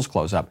those polls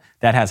close up.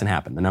 That hasn't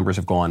happened. The numbers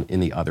have gone in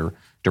the other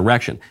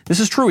direction. This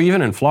is true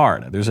even in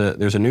Florida. There's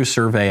a new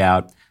survey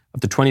out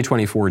of the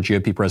 2024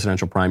 GOP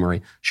presidential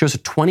primary. Shows a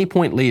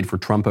 20-point lead for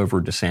Trump over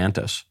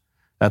DeSantis.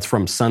 That's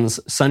from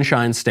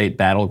Sunshine State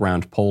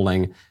Battleground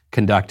polling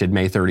conducted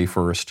May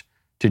 31st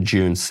to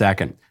June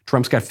 2nd.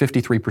 Trump's got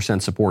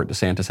 53% support.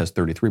 DeSantis has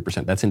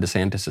 33%. That's in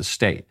DeSantis'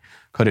 state.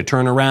 Could it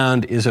turn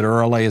around? Is it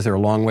early? Is there a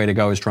long way to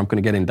go? Is Trump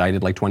going to get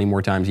indicted like 20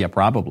 more times? Yeah,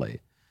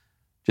 probably.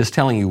 Just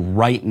telling you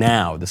right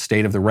now, the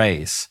state of the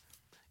race.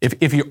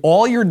 If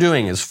all you're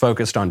doing is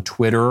focused on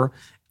Twitter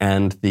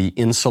and the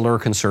insular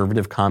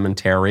conservative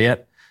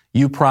commentariat,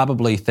 you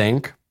probably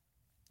think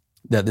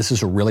that this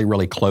is a really,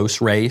 really close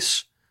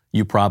race.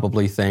 You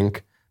probably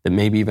think that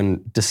maybe even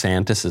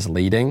DeSantis is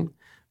leading.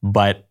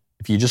 But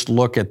if you just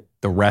look at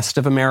the rest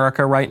of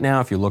America right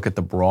now, if you look at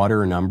the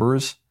broader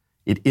numbers,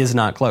 it is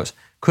not close.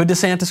 Could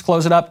DeSantis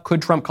close it up?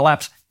 Could Trump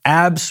collapse?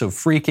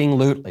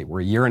 Abso-freaking-lutely. We're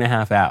a year and a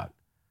half out.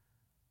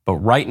 But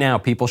right now,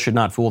 people should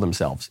not fool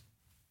themselves.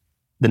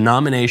 The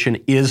nomination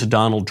is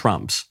Donald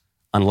Trump's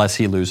unless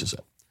he loses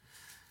it.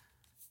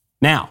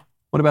 Now,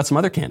 what about some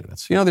other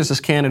candidates? You know, there's this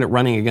candidate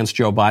running against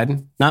Joe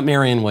Biden. Not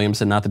Marianne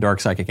Williamson, not the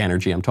dark psychic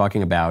energy. I'm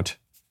talking about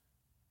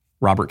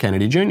Robert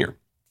Kennedy Jr.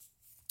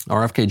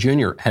 RFK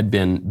Jr. had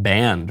been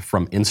banned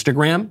from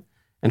Instagram,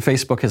 and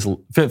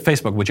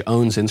Facebook, which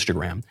owns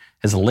Instagram,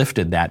 has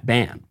lifted that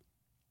ban.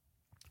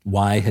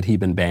 Why had he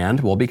been banned?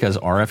 Well, because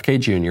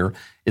RFK Jr.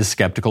 is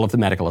skeptical of the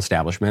medical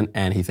establishment,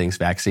 and he thinks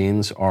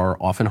vaccines are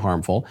often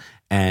harmful,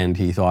 and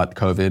he thought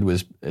COVID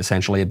was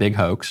essentially a big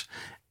hoax.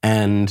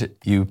 And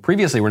you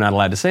previously were not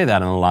allowed to say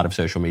that on a lot of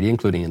social media,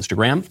 including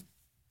Instagram.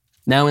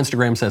 Now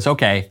Instagram says,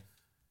 okay,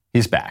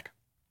 he's back.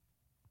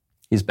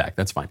 He's back,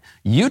 that's fine.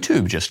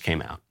 YouTube just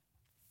came out.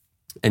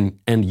 And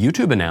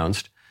YouTube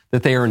announced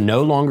that they are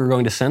no longer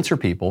going to censor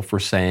people for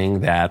saying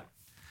that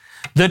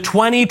the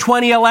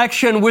 2020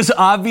 election was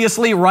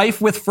obviously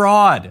rife with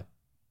fraud.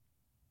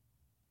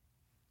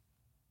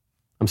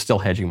 I'm still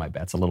hedging my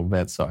bets a little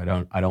bit, so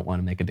I don't want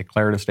to make a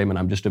declarative statement.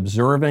 I'm just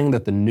observing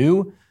that the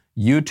new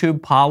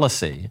YouTube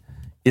policy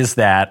is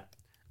that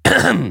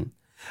the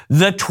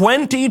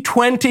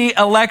 2020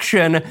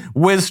 election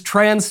was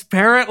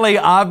transparently,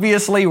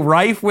 obviously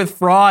rife with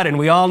fraud, and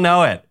we all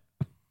know it.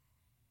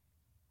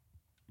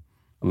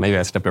 Maybe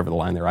I stepped over the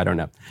line there. I don't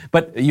know.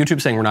 But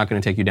YouTube's saying we're not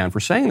going to take you down for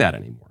saying that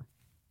anymore.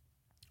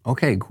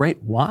 Okay,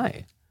 great.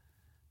 Why?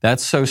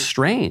 That's so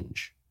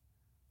strange.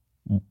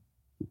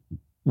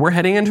 We're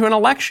heading into an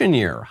election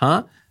year,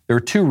 huh? There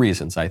are two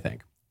reasons, I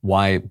think,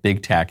 why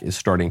big tech is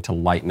starting to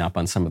lighten up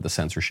on some of the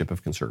censorship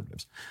of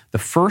conservatives. The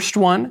first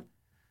one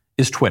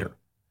is Twitter.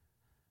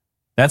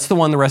 That's the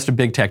one the rest of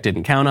big tech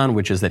didn't count on,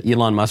 which is that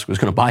Elon Musk was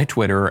going to buy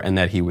Twitter and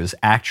that he was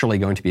actually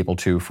going to be able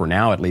to, for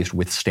now at least,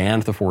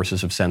 withstand the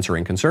forces of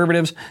censoring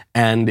conservatives,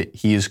 and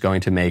he's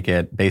going to make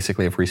it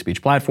basically a free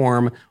speech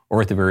platform,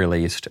 or at the very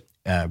least,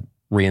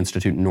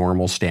 reinstitute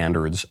normal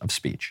standards of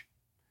speech.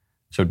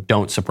 So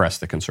don't suppress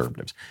the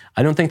conservatives.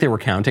 I don't think they were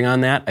counting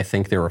on that. I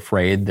think they're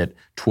afraid that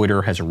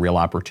Twitter has a real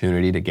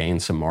opportunity to gain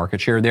some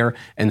market share there,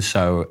 and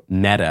so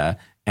Meta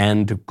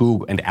and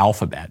Google and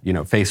Alphabet,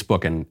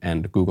 Facebook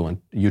and Google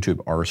and YouTube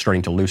are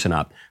starting to loosen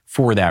up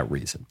for that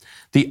reason.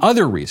 The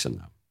other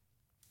reason,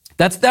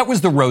 though, that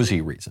was the rosy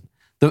reason.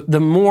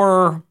 The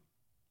more,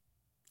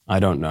 I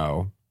don't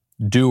know,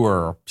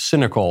 dour,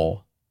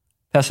 cynical,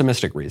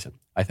 pessimistic reason,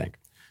 I think,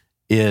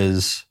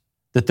 is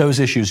that those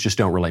issues just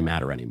don't really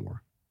matter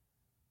anymore.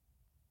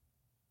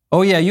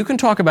 Oh yeah, you can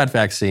talk about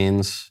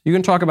vaccines, you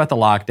can talk about the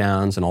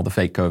lockdowns and all the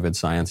fake COVID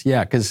science.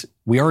 Yeah, because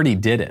we already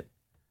did it.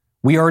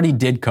 We already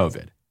did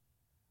COVID.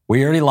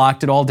 We already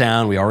locked it all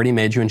down. We already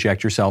made you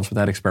inject yourselves with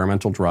that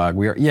experimental drug.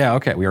 We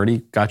already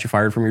got you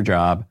fired from your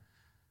job.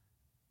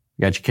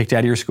 We got you kicked out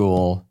of your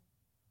school.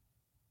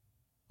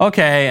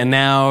 Okay, and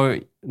now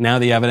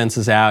the evidence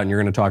is out and you're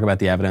going to talk about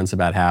the evidence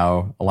about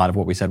how a lot of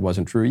what we said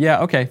wasn't true.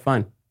 Yeah, okay,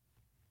 fine.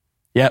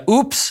 Yeah,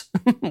 oops.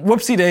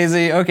 Whoopsie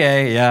daisy.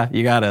 Okay, yeah,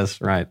 you got us.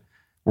 Right.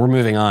 We're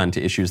moving on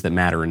to issues that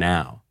matter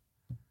now.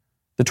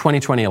 The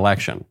 2020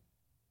 election.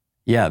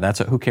 Yeah,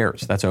 who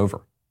cares? That's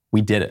over. We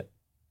did it.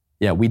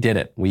 Yeah, we did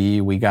it.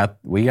 We got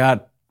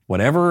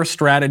whatever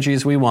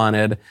strategies we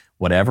wanted,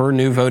 whatever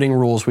new voting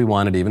rules we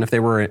wanted, even if they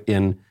were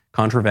in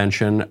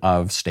contravention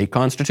of state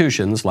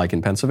constitutions, like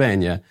in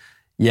Pennsylvania.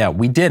 Yeah,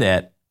 we did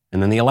it.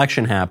 And then the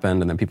election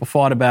happened, and then people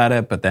fought about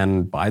it, but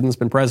then Biden's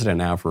been president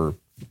now for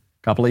a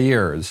couple of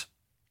years.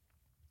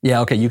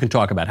 Yeah, okay, you can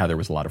talk about how there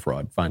was a lot of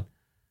fraud. Fine.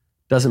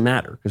 Doesn't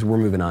matter, because we're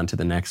moving on to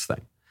the next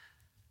thing.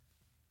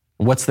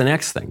 What's the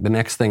next thing? The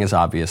next thing is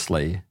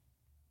obviously,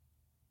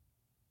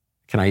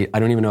 I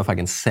don't even know if I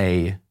can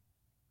say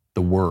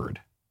the word.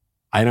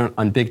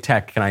 On big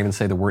tech, can I even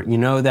say the word? You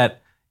know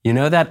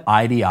that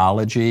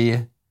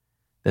ideology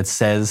that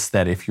says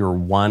that if you're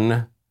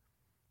one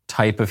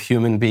type of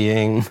human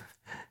being,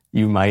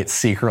 you might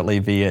secretly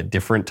be a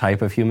different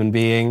type of human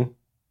being?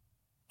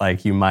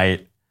 Like you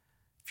might,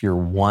 if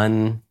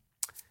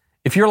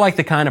you're like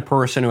the kind of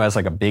person who has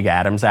like a big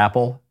Adam's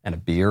apple and a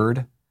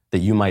beard, that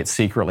you might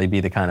secretly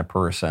be the kind of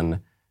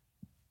person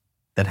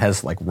that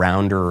has like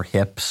rounder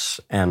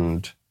hips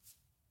and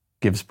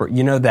gives birth.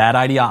 That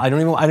idea. I don't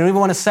even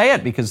want to say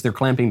it because they're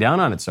clamping down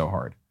on it so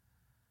hard.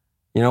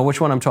 You know which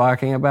one I'm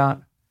talking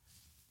about?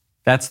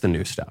 That's the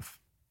new stuff.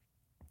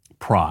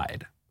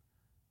 Pride,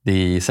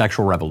 the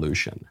sexual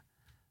revolution,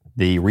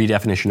 the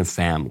redefinition of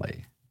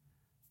family,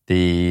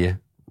 the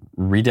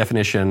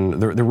redefinition,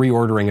 the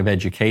reordering of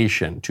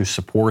education to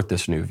support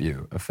this new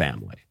view of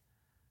family.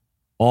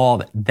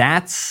 All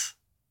that's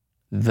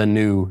the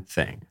new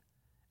thing.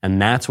 And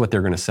that's what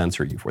they're going to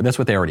censor you for. That's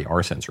what they already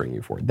are censoring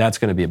you for. That's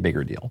going to be a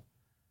bigger deal.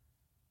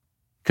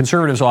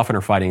 Conservatives often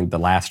are fighting the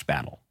last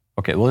battle.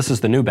 Okay, well, this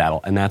is the new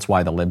battle, and that's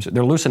why the libs,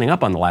 they're loosening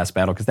up on the last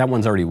battle because that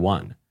one's already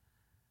won.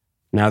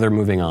 Now they're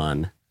moving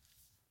on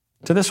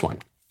to this one.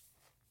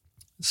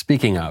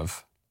 Speaking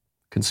of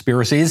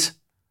conspiracies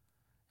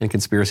and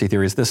conspiracy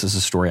theories, this is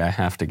a story I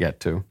have to get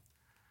to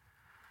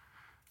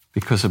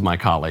because of my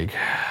colleague,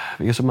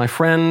 because of my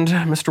friend,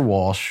 Mr.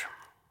 Walsh.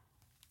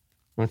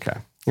 Okay.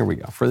 Here we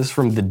go. This is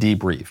from The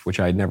Debrief, which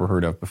I had never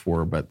heard of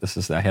before, but this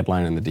is the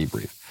headline in The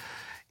Debrief.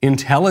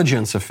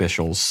 Intelligence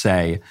officials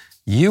say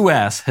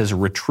U.S. has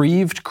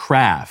retrieved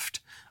craft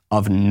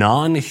of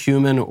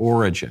non-human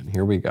origin.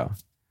 Here we go.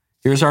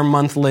 Here's our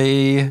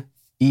monthly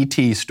ET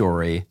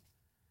story.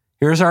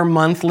 Here's our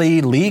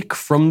monthly leak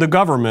from the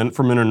government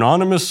from an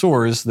anonymous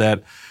source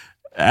that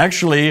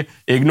actually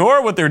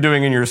ignore what they're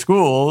doing in your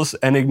schools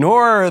and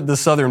ignore the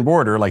southern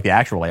border, like the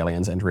actual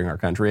aliens entering our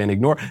country,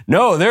 and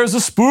no, there's a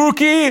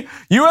spooky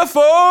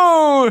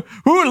UFO.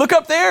 Ooh, look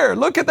up there.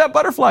 Look at that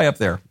butterfly up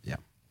there. Yeah.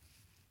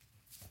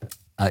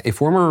 A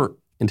former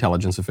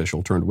intelligence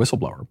official turned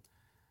whistleblower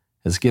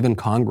has given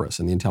Congress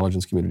and the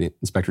intelligence community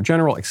inspector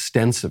general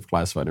extensive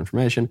classified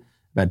information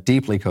about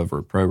deeply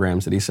covert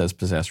programs that he says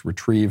possess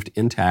retrieved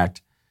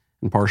intact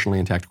and partially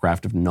intact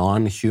craft of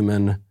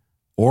non-human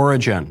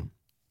origin.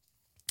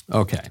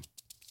 Okay.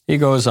 He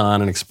goes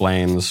on and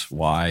explains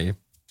why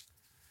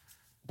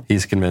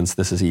he's convinced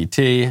this is ET.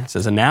 It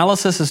says,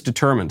 analysis has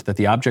determined that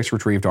the objects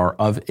retrieved are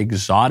of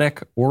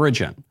exotic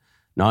origin,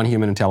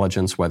 non-human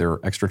intelligence, whether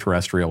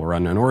extraterrestrial or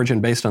unknown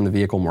origin, based on the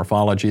vehicle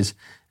morphologies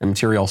and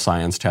material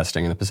science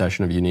testing and the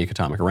possession of unique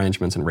atomic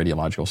arrangements and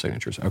radiological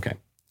signatures. Okay.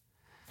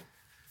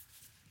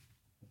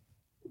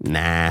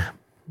 Nah.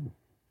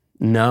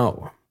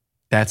 No,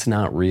 that's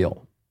not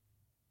real.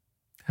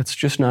 It's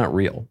just not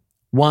real.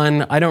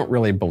 One, I don't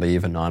really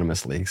believe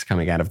anonymous leaks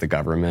coming out of the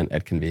government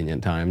at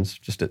convenient times,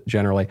 just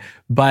generally.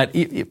 But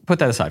you put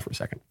that aside for a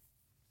second.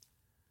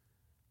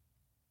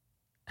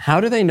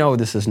 How do they know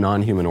this is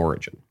non-human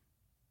origin?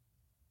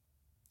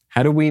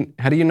 How do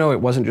you know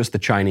it wasn't just the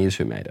Chinese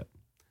who made it?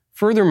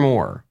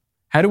 Furthermore,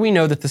 how do we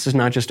know that this is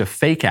not just a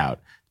fake out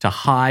to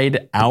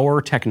hide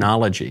our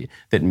technology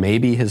that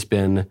maybe has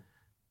been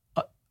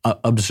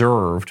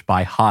observed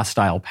by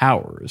hostile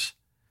powers,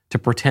 to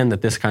pretend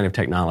that this kind of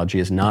technology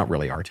is not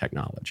really our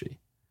technology?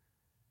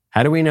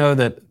 How do we know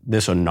that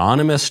this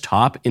anonymous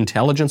top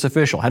intelligence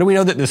official, how do we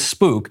know that this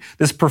spook,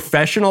 this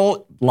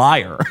professional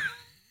liar,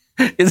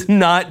 is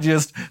not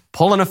just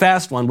pulling a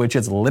fast one, which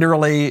is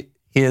literally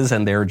his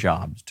and their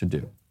jobs to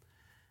do?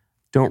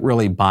 Don't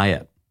really buy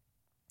it.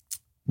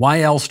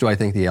 Why else do I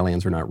think the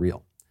aliens are not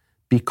real?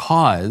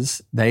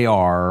 Because they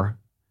are,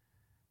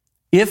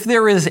 if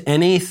there is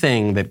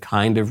anything that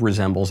kind of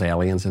resembles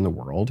aliens in the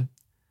world,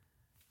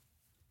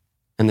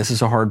 and this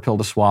is a hard pill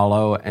to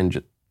swallow,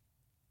 and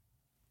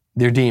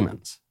they're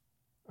demons.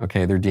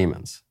 Okay, they're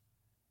demons.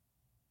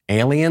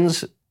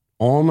 Aliens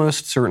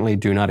almost certainly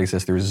do not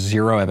exist. There's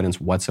zero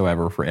evidence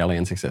whatsoever for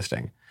aliens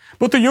existing.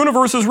 But the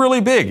universe is really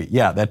big.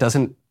 Yeah, that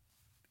doesn't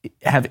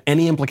have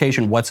any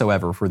implication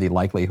whatsoever for the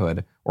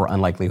likelihood or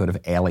unlikelihood of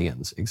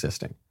aliens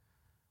existing.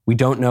 We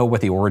don't know what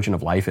the origin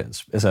of life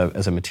is as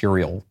a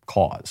material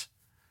cause.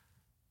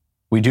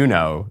 We do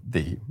know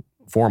the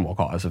formal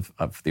cause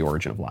of the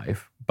origin of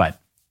life, but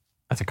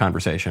that's a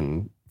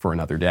conversation for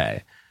another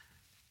day.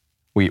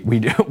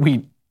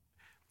 No,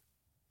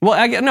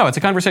 it's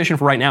a conversation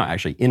for right now,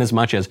 actually, in as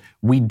much as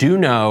we do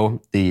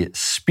know the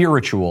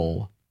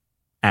spiritual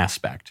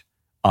aspect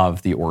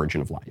of the origin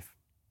of life.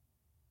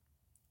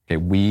 Okay,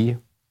 we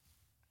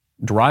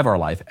derive our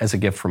life as a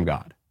gift from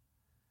God.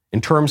 In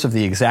terms of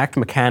the exact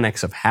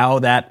mechanics of how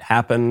that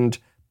happened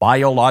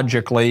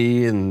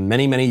biologically and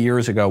many, many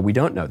years ago, we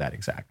don't know that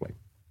exactly,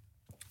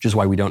 which is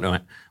why we don't know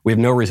it. We have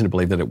no reason to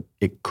believe that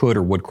it could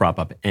or would crop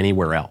up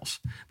anywhere else.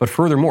 But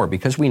furthermore,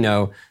 because we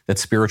know that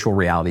spiritual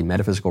reality,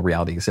 metaphysical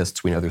reality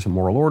exists, we know there's a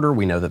moral order,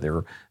 we know that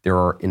there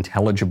are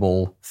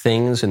intelligible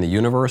things in the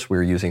universe.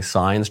 We're using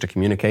signs to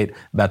communicate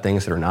about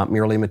things that are not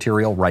merely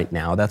material. Right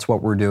now, that's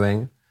what we're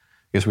doing,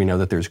 because we know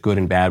that there's good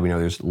and bad. We know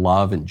there's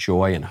love and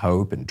joy and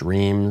hope and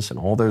dreams and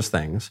all those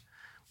things.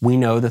 We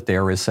know that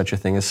there is such a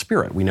thing as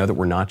spirit. We know that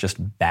we're not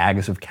just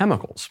bags of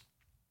chemicals.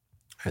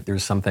 Right?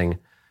 There's something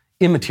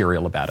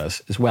immaterial about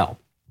us as well.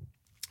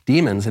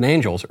 Demons and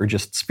angels are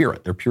just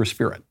spirit. They're pure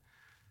spirit.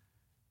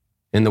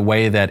 In the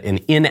way that an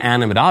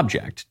inanimate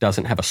object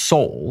doesn't have a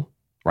soul,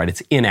 right?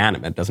 It's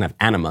inanimate, doesn't have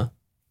anima,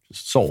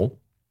 just soul.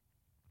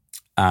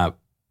 There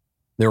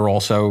are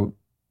also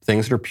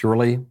things that are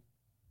purely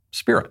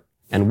spirit.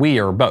 And we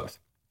are both.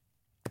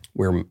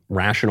 We're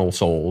rational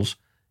souls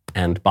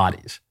and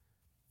bodies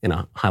in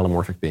a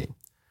hylomorphic being.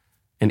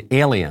 And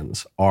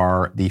aliens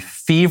are the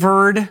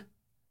fevered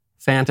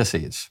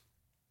fantasies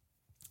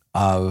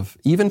of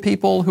even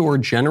people who are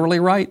generally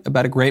right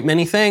about a great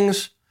many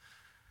things.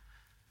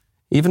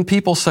 Even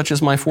people such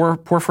as my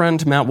poor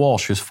friend Matt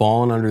Walsh, who's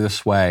fallen under the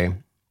sway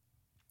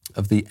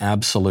of the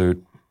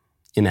absolute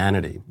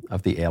inanity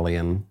of the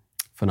alien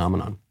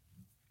phenomenon.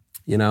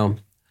 You know,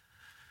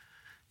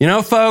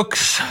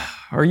 folks,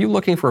 are you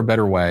looking for a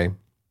better way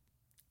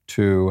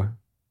to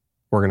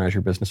organize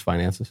your business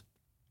finances?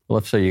 Well,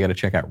 if so, you got to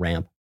check out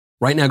Ramp.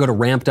 Right now, go to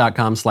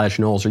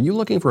ramp.com/Knowles. Are you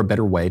looking for a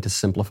better way to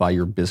simplify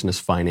your business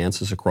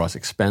finances across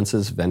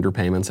expenses, vendor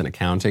payments, and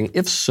accounting?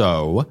 If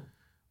so,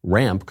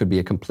 Ramp could be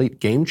a complete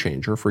game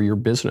changer for your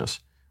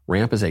business.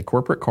 Ramp is a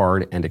corporate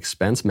card and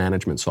expense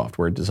management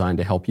software designed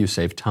to help you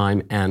save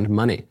time and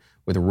money.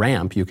 With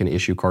Ramp, you can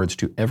issue cards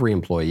to every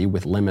employee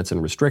with limits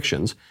and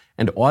restrictions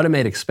and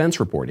automate expense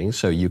reporting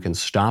so you can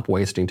stop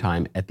wasting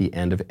time at the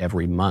end of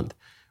every month.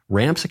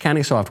 Ramp's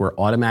accounting software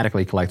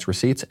automatically collects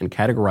receipts and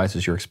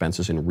categorizes your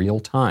expenses in real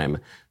time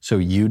so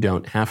you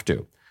don't have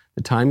to.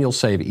 The time you'll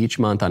save each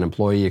month on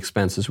employee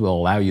expenses will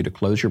allow you to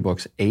close your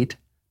books 8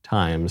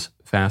 times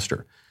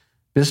faster.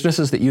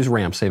 Businesses that use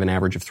Ramp save an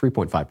average of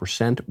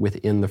 3.5%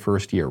 within the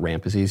first year.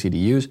 Ramp is easy to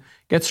use.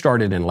 Get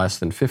started in less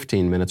than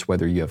 15 minutes,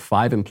 whether you have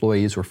 5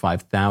 employees or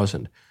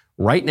 5,000.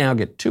 Right now,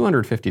 get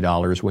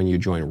 $250 when you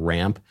join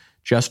Ramp.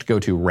 Just go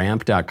to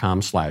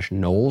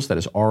ramp.com/Knowles. That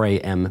is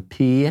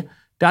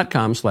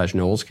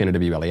ramp.com/Knowles,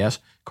 K-N-W-L-E-S.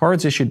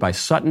 Cards issued by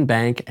Sutton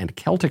Bank and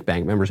Celtic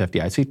Bank, members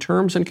FDIC.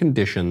 Terms and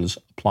conditions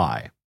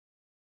apply.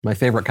 My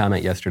favorite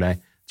comment yesterday,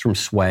 it's from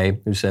Sway,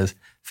 who says,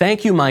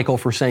 "Thank you, Michael,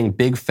 for saying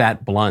big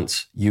fat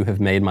blunts. You have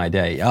made my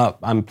day." Oh,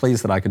 I'm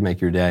pleased that I could make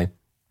your day.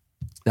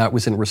 That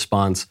was in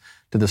response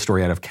to the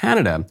story out of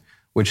Canada,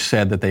 which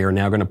said that they are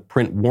now going to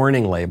print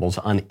warning labels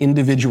on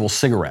individual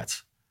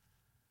cigarettes.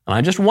 And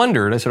I just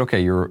wondered, I said,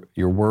 okay, you're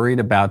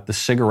worried about the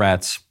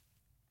cigarettes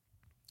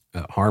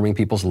harming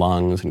people's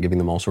lungs and giving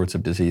them all sorts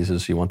of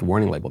diseases, so you want the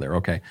warning label there.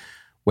 Okay.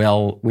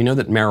 Well, we know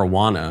that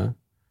marijuana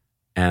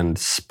and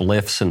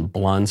spliffs and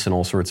blunts and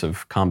all sorts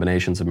of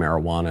combinations of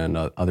marijuana and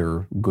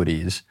other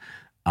goodies,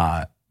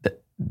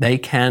 they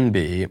can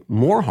be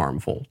more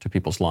harmful to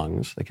people's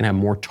lungs. They can have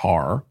more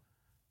tar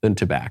than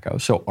tobacco.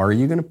 So are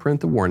you going to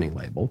print the warning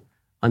label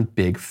on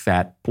big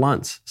fat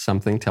blunts?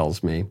 Something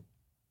tells me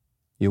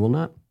you will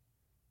not.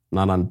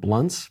 Not on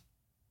blunts,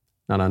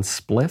 not on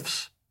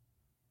spliffs,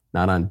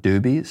 not on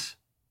doobies,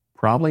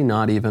 probably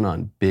not even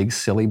on big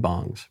silly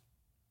bongs.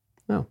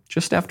 No,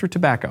 just after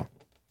tobacco.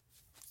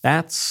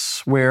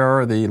 That's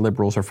where the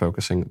liberals are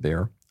focusing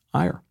their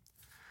ire.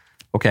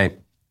 Okay,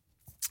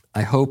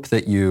 I hope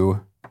that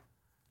you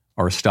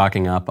are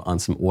stocking up on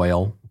some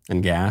oil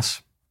and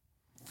gas,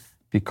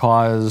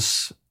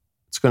 because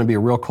it's going to be a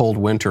real cold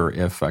winter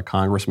if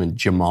Congressman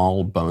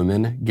Jamal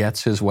Bowman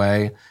gets his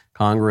way.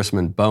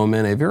 Congressman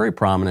Bowman, a very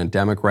prominent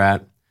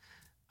Democrat,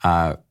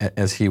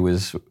 as he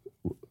was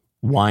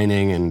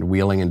whining and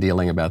wheeling and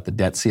dealing about the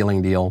debt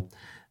ceiling deal,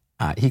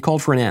 he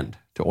called for an end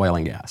to oil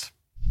and gas.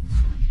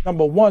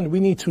 Number one,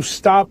 we need to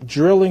stop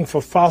drilling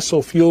for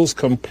fossil fuels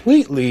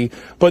completely.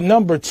 But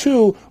number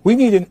two, we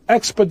need an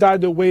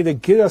expedited way to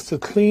get us to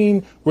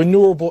clean,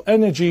 renewable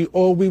energy,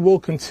 or we will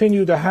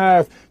continue to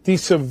have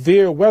these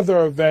severe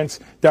weather events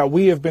that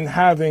we have been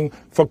having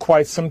for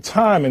quite some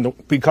time,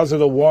 and because of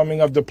the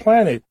warming of the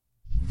planet.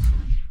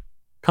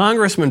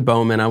 Congressman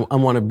Bowman, I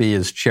want to be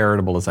as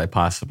charitable as I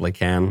possibly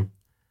can,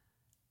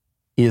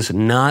 is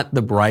not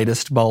the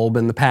brightest bulb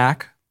in the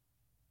pack.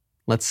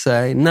 Let's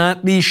say,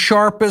 not the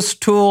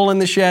sharpest tool in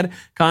the shed.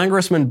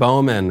 Congressman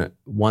Bowman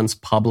once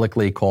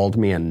publicly called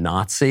me a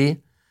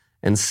Nazi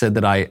and said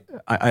that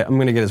I'm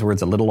going to get his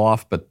words a little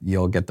off, but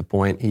you'll get the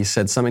point. He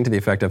said something to the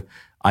effect of,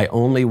 I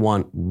only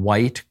want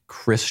white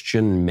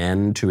Christian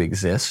men to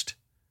exist,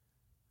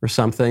 or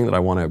something, that I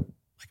want to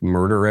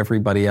murder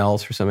everybody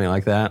else or something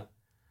like that,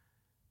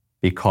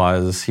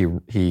 because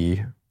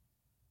he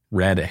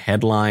read a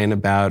headline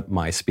about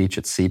my speech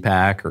at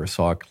CPAC, or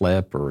saw a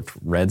clip, or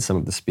read some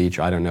of the speech,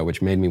 I don't know,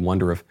 which made me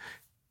wonder if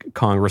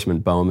Congressman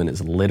Bowman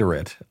is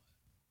literate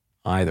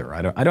either.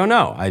 I don't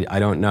know. I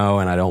don't know,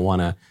 and I don't want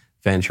to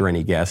venture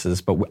any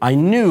guesses. But I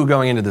knew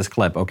going into this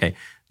clip, okay,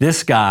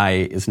 this guy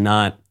is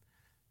not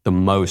the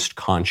most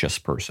conscious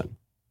person,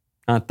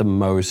 not the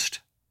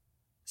most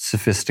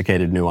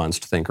sophisticated,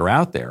 nuanced thinker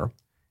out there.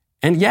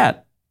 And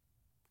yet,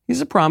 he's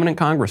a prominent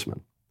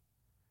congressman.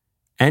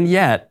 And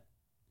yet,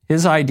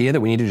 his idea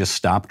that we need to just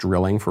stop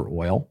drilling for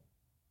oil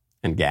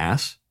and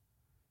gas,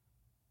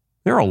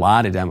 there are a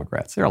lot of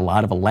Democrats, there are a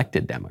lot of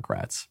elected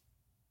Democrats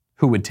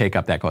who would take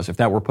up that cause. If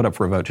that were put up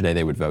for a vote today,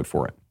 they would vote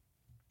for it,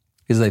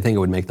 because they think it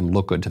would make them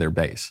look good to their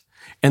base.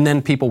 And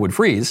then people would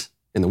freeze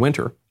in the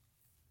winter.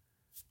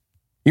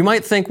 You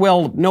might think,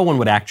 well, no one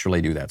would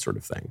actually do that sort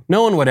of thing.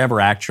 No one would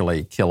ever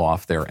actually kill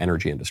off their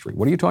energy industry.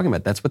 What are you talking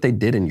about? That's what they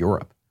did in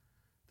Europe.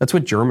 That's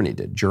what Germany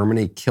did.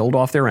 Germany killed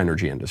off their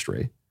energy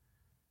industry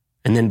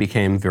and then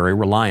became very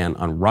reliant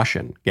on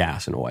Russian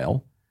gas and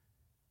oil.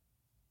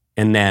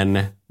 And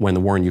then when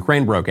the war in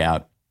Ukraine broke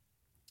out,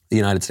 the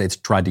United States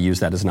tried to use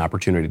that as an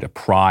opportunity to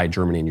pry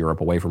Germany and Europe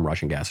away from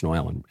Russian gas and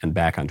oil and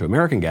back onto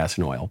American gas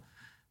and oil.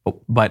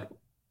 But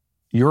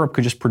Europe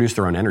could just produce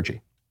their own energy.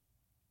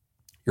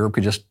 Europe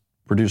could just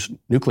produce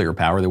nuclear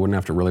power. They wouldn't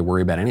have to really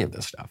worry about any of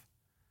this stuff.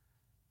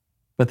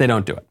 But they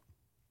don't do it.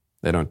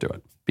 They don't do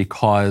it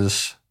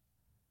because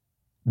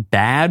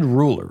bad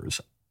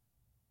rulers,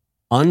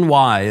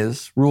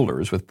 unwise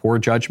rulers with poor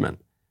judgment,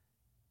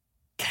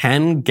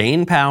 can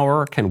gain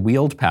power, can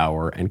wield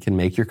power, and can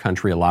make your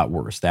country a lot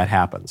worse. That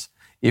happens.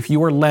 If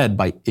you are led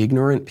by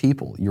ignorant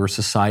people, your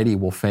society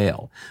will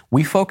fail.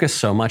 We focus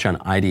so much on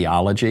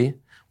ideology.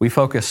 We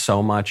focus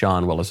so much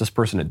on, well, is this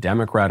person a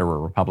Democrat or a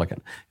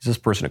Republican? Is this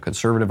person a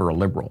conservative or a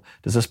liberal?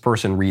 Does this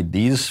person read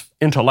these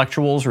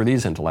intellectuals or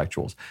these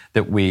intellectuals?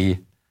 That we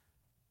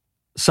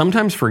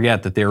sometimes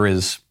forget that there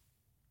is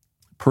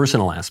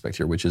personal aspect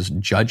here, which is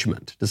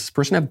judgment. Does this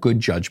person have good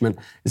judgment?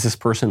 Is this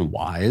person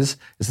wise?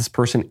 Is this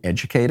person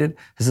educated?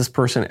 Has this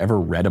person ever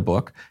read a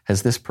book?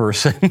 Has this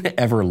person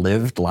ever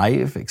lived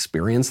life,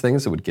 experienced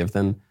things that would give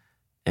them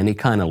any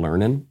kind of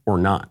learning or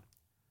not?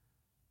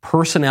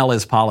 Personnel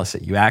is policy.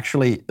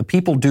 The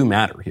people do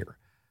matter here.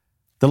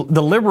 The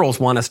liberals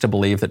want us to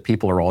believe that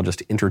people are all just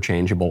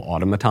interchangeable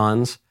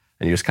automatons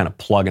and you just kind of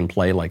plug and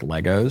play like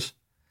Legos.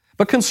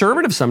 But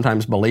conservatives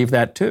sometimes believe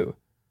that too.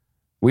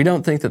 We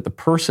don't think that the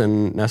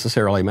person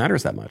necessarily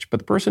matters that much, but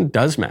the person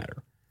does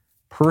matter.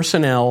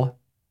 Personnel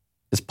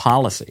is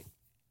policy.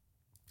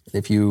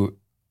 If you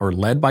are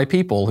led by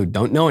people who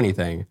don't know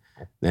anything,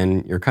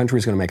 then your country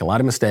is going to make a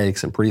lot of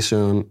mistakes, and pretty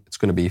soon it's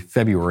going to be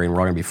February and we're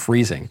all going to be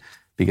freezing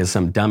because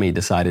some dummy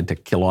decided to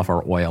kill off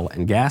our oil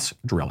and gas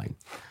drilling.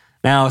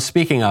 Now,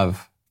 speaking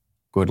of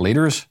good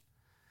leaders,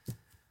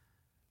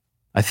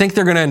 I think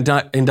they're going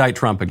to indict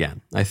Trump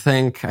again. I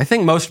think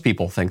most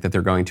people think that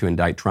they're going to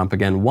indict Trump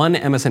again. One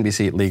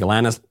MSNBC legal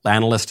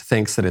analyst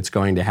thinks that it's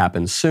going to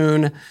happen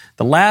soon.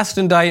 The last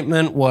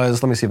indictment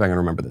was, let me see if I can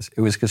remember this.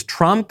 It was because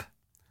Trump,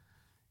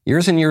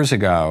 years and years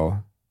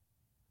ago,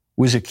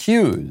 was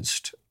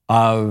accused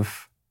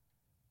of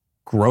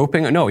he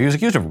was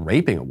accused of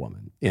raping a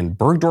woman in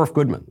Bergdorf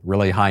Goodman,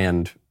 really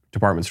high-end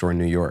department store in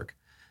New York.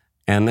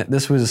 And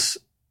this was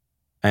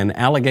an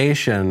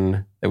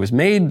allegation that was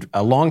made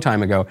a long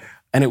time ago,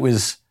 and it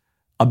was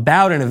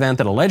about an event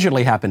that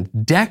allegedly happened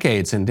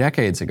decades and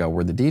decades ago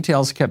where the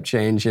details kept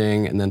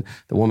changing, and then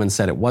the woman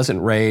said it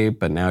wasn't rape,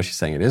 but now she's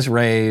saying it is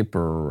rape,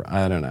 or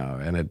I don't know.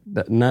 And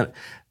the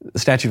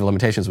statute of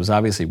limitations was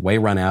obviously way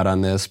run out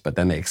on this, but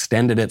then they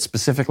extended it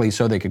specifically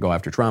so they could go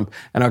after Trump.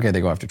 And okay,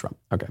 they go after Trump.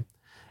 Okay.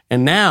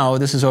 And now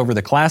this is over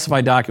the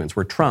classified documents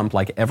where Trump,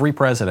 like every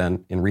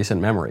president in recent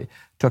memory,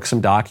 took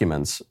some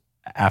documents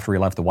after he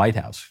left the White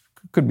House.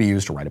 Could be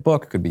used to write a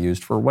book, could be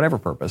used for whatever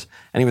purpose.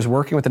 And he was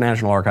working with the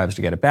National Archives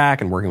to get it back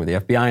and working with the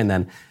FBI. And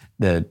then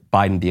the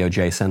Biden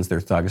DOJ sends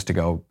their thugs to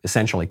go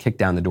essentially kick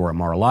down the door at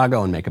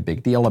Mar-a-Lago and make a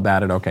big deal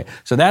about it. Okay,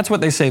 so that's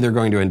what they say they're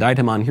going to indict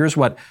him on. Here's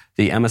what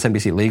the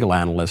MSNBC legal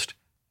analyst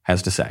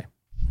has to say.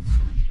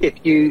 If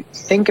you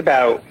think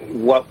about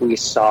what we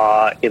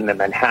saw in the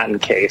Manhattan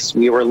case,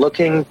 we were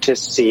looking to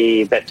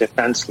see that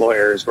defense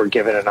lawyers were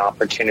given an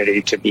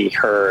opportunity to be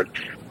heard.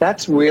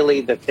 That's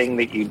really the thing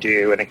that you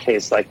do in a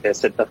case like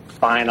this at the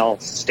final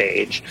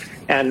stage.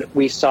 And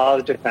we saw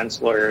the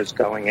defense lawyers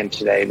going in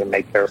today to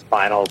make their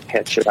final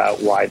pitch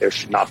about why there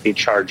should not be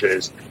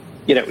charges.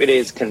 You know, it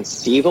is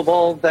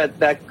conceivable that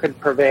that could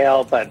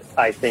prevail, but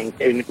I think,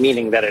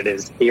 meaning that it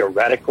is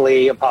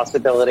theoretically a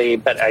possibility,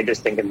 but I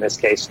just think in this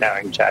case,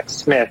 knowing Jack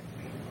Smith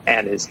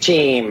and his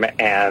team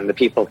and the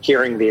people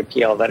hearing the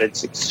appeal, that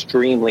it's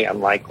extremely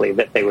unlikely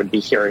that they would be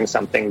hearing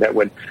something that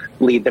would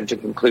lead them to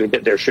conclude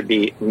that there should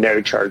be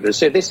no charges.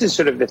 So this is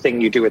sort of the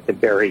thing you do at the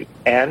very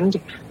end.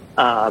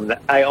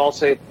 I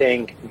also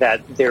think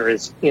that there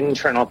is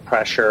internal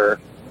pressure,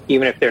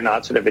 even if they're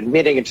not sort of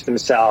admitting it to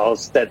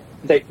themselves, that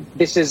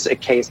this is a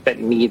case that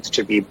needs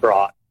to be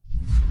brought.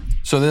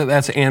 So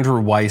that's Andrew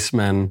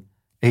Weissman.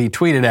 He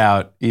tweeted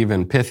out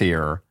even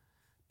pithier.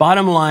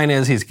 Bottom line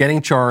is he's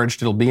getting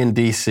charged. It'll be in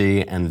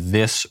D.C. and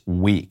this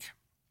week.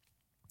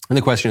 And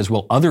the question is,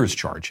 will others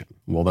charge him?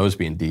 Will those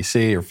be in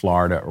D.C. or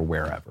Florida or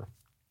wherever?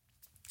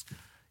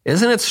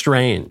 Isn't it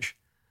strange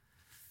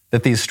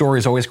that these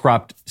stories always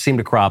seem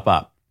to crop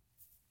up?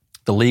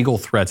 The legal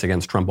threats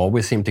against Trump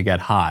always seem to get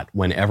hot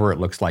whenever it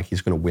looks like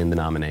he's going to win the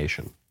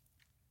nomination.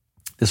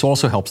 This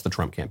also helps the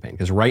Trump campaign,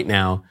 because right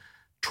now,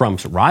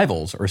 Trump's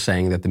rivals are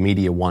saying that the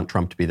media want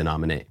Trump to be the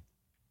nominee.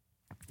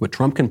 What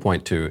Trump can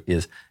point to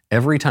is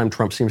every time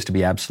Trump seems to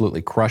be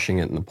absolutely crushing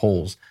it in the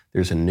polls,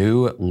 there's a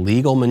new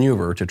legal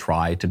maneuver to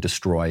try to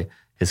destroy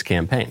his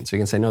campaign. So you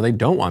can say, no, they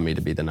don't want me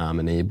to be the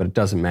nominee, but it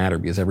doesn't matter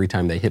because every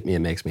time they hit me, it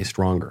makes me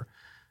stronger.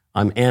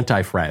 I'm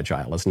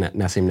anti-fragile, as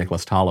Nassim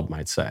Nicholas Taleb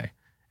might say.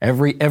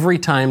 Every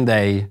time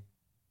they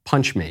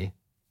punch me,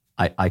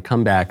 I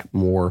come back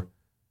more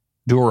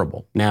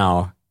durable.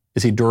 Now,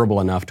 is he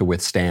durable enough to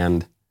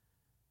withstand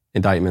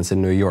indictments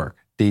in New York,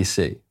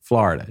 D.C.,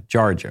 Florida,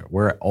 Georgia?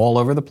 We're all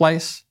over the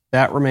place.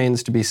 That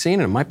remains to be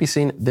seen, and it might be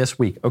seen this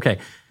week. Okay,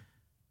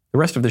 the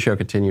rest of the show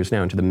continues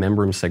now into the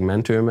membrum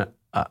segmentum.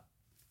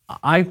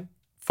 I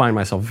find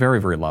myself very,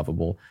 very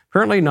lovable.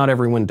 Apparently not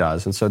everyone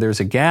does, and so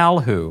there's a gal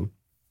who,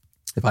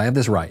 if I have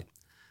this right,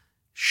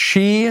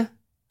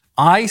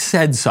 I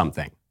said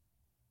something.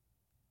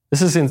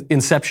 This is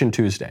Inception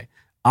Tuesday.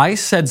 I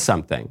said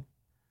something,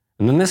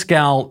 and then this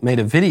gal made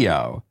a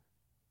video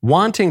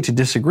wanting to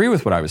disagree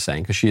with what I was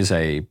saying, because she's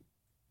a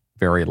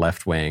very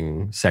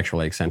left-wing,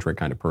 sexually eccentric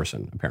kind of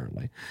person,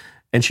 apparently.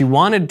 And she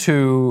wanted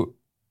to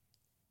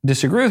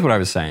disagree with what I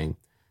was saying,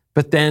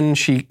 but then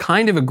she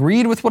kind of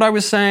agreed with what I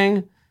was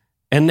saying,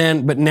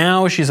 but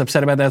now she's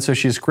upset about that, so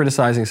she's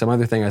criticizing some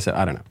other thing. I said,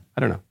 I don't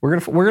know. We're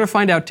gonna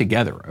find out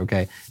together,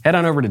 okay? Head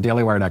on over to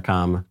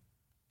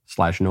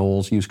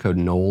dailywire.com/Knowles. Use code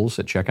Knowles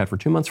at checkout for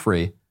 2 months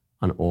free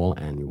on all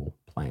annual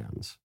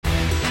plans.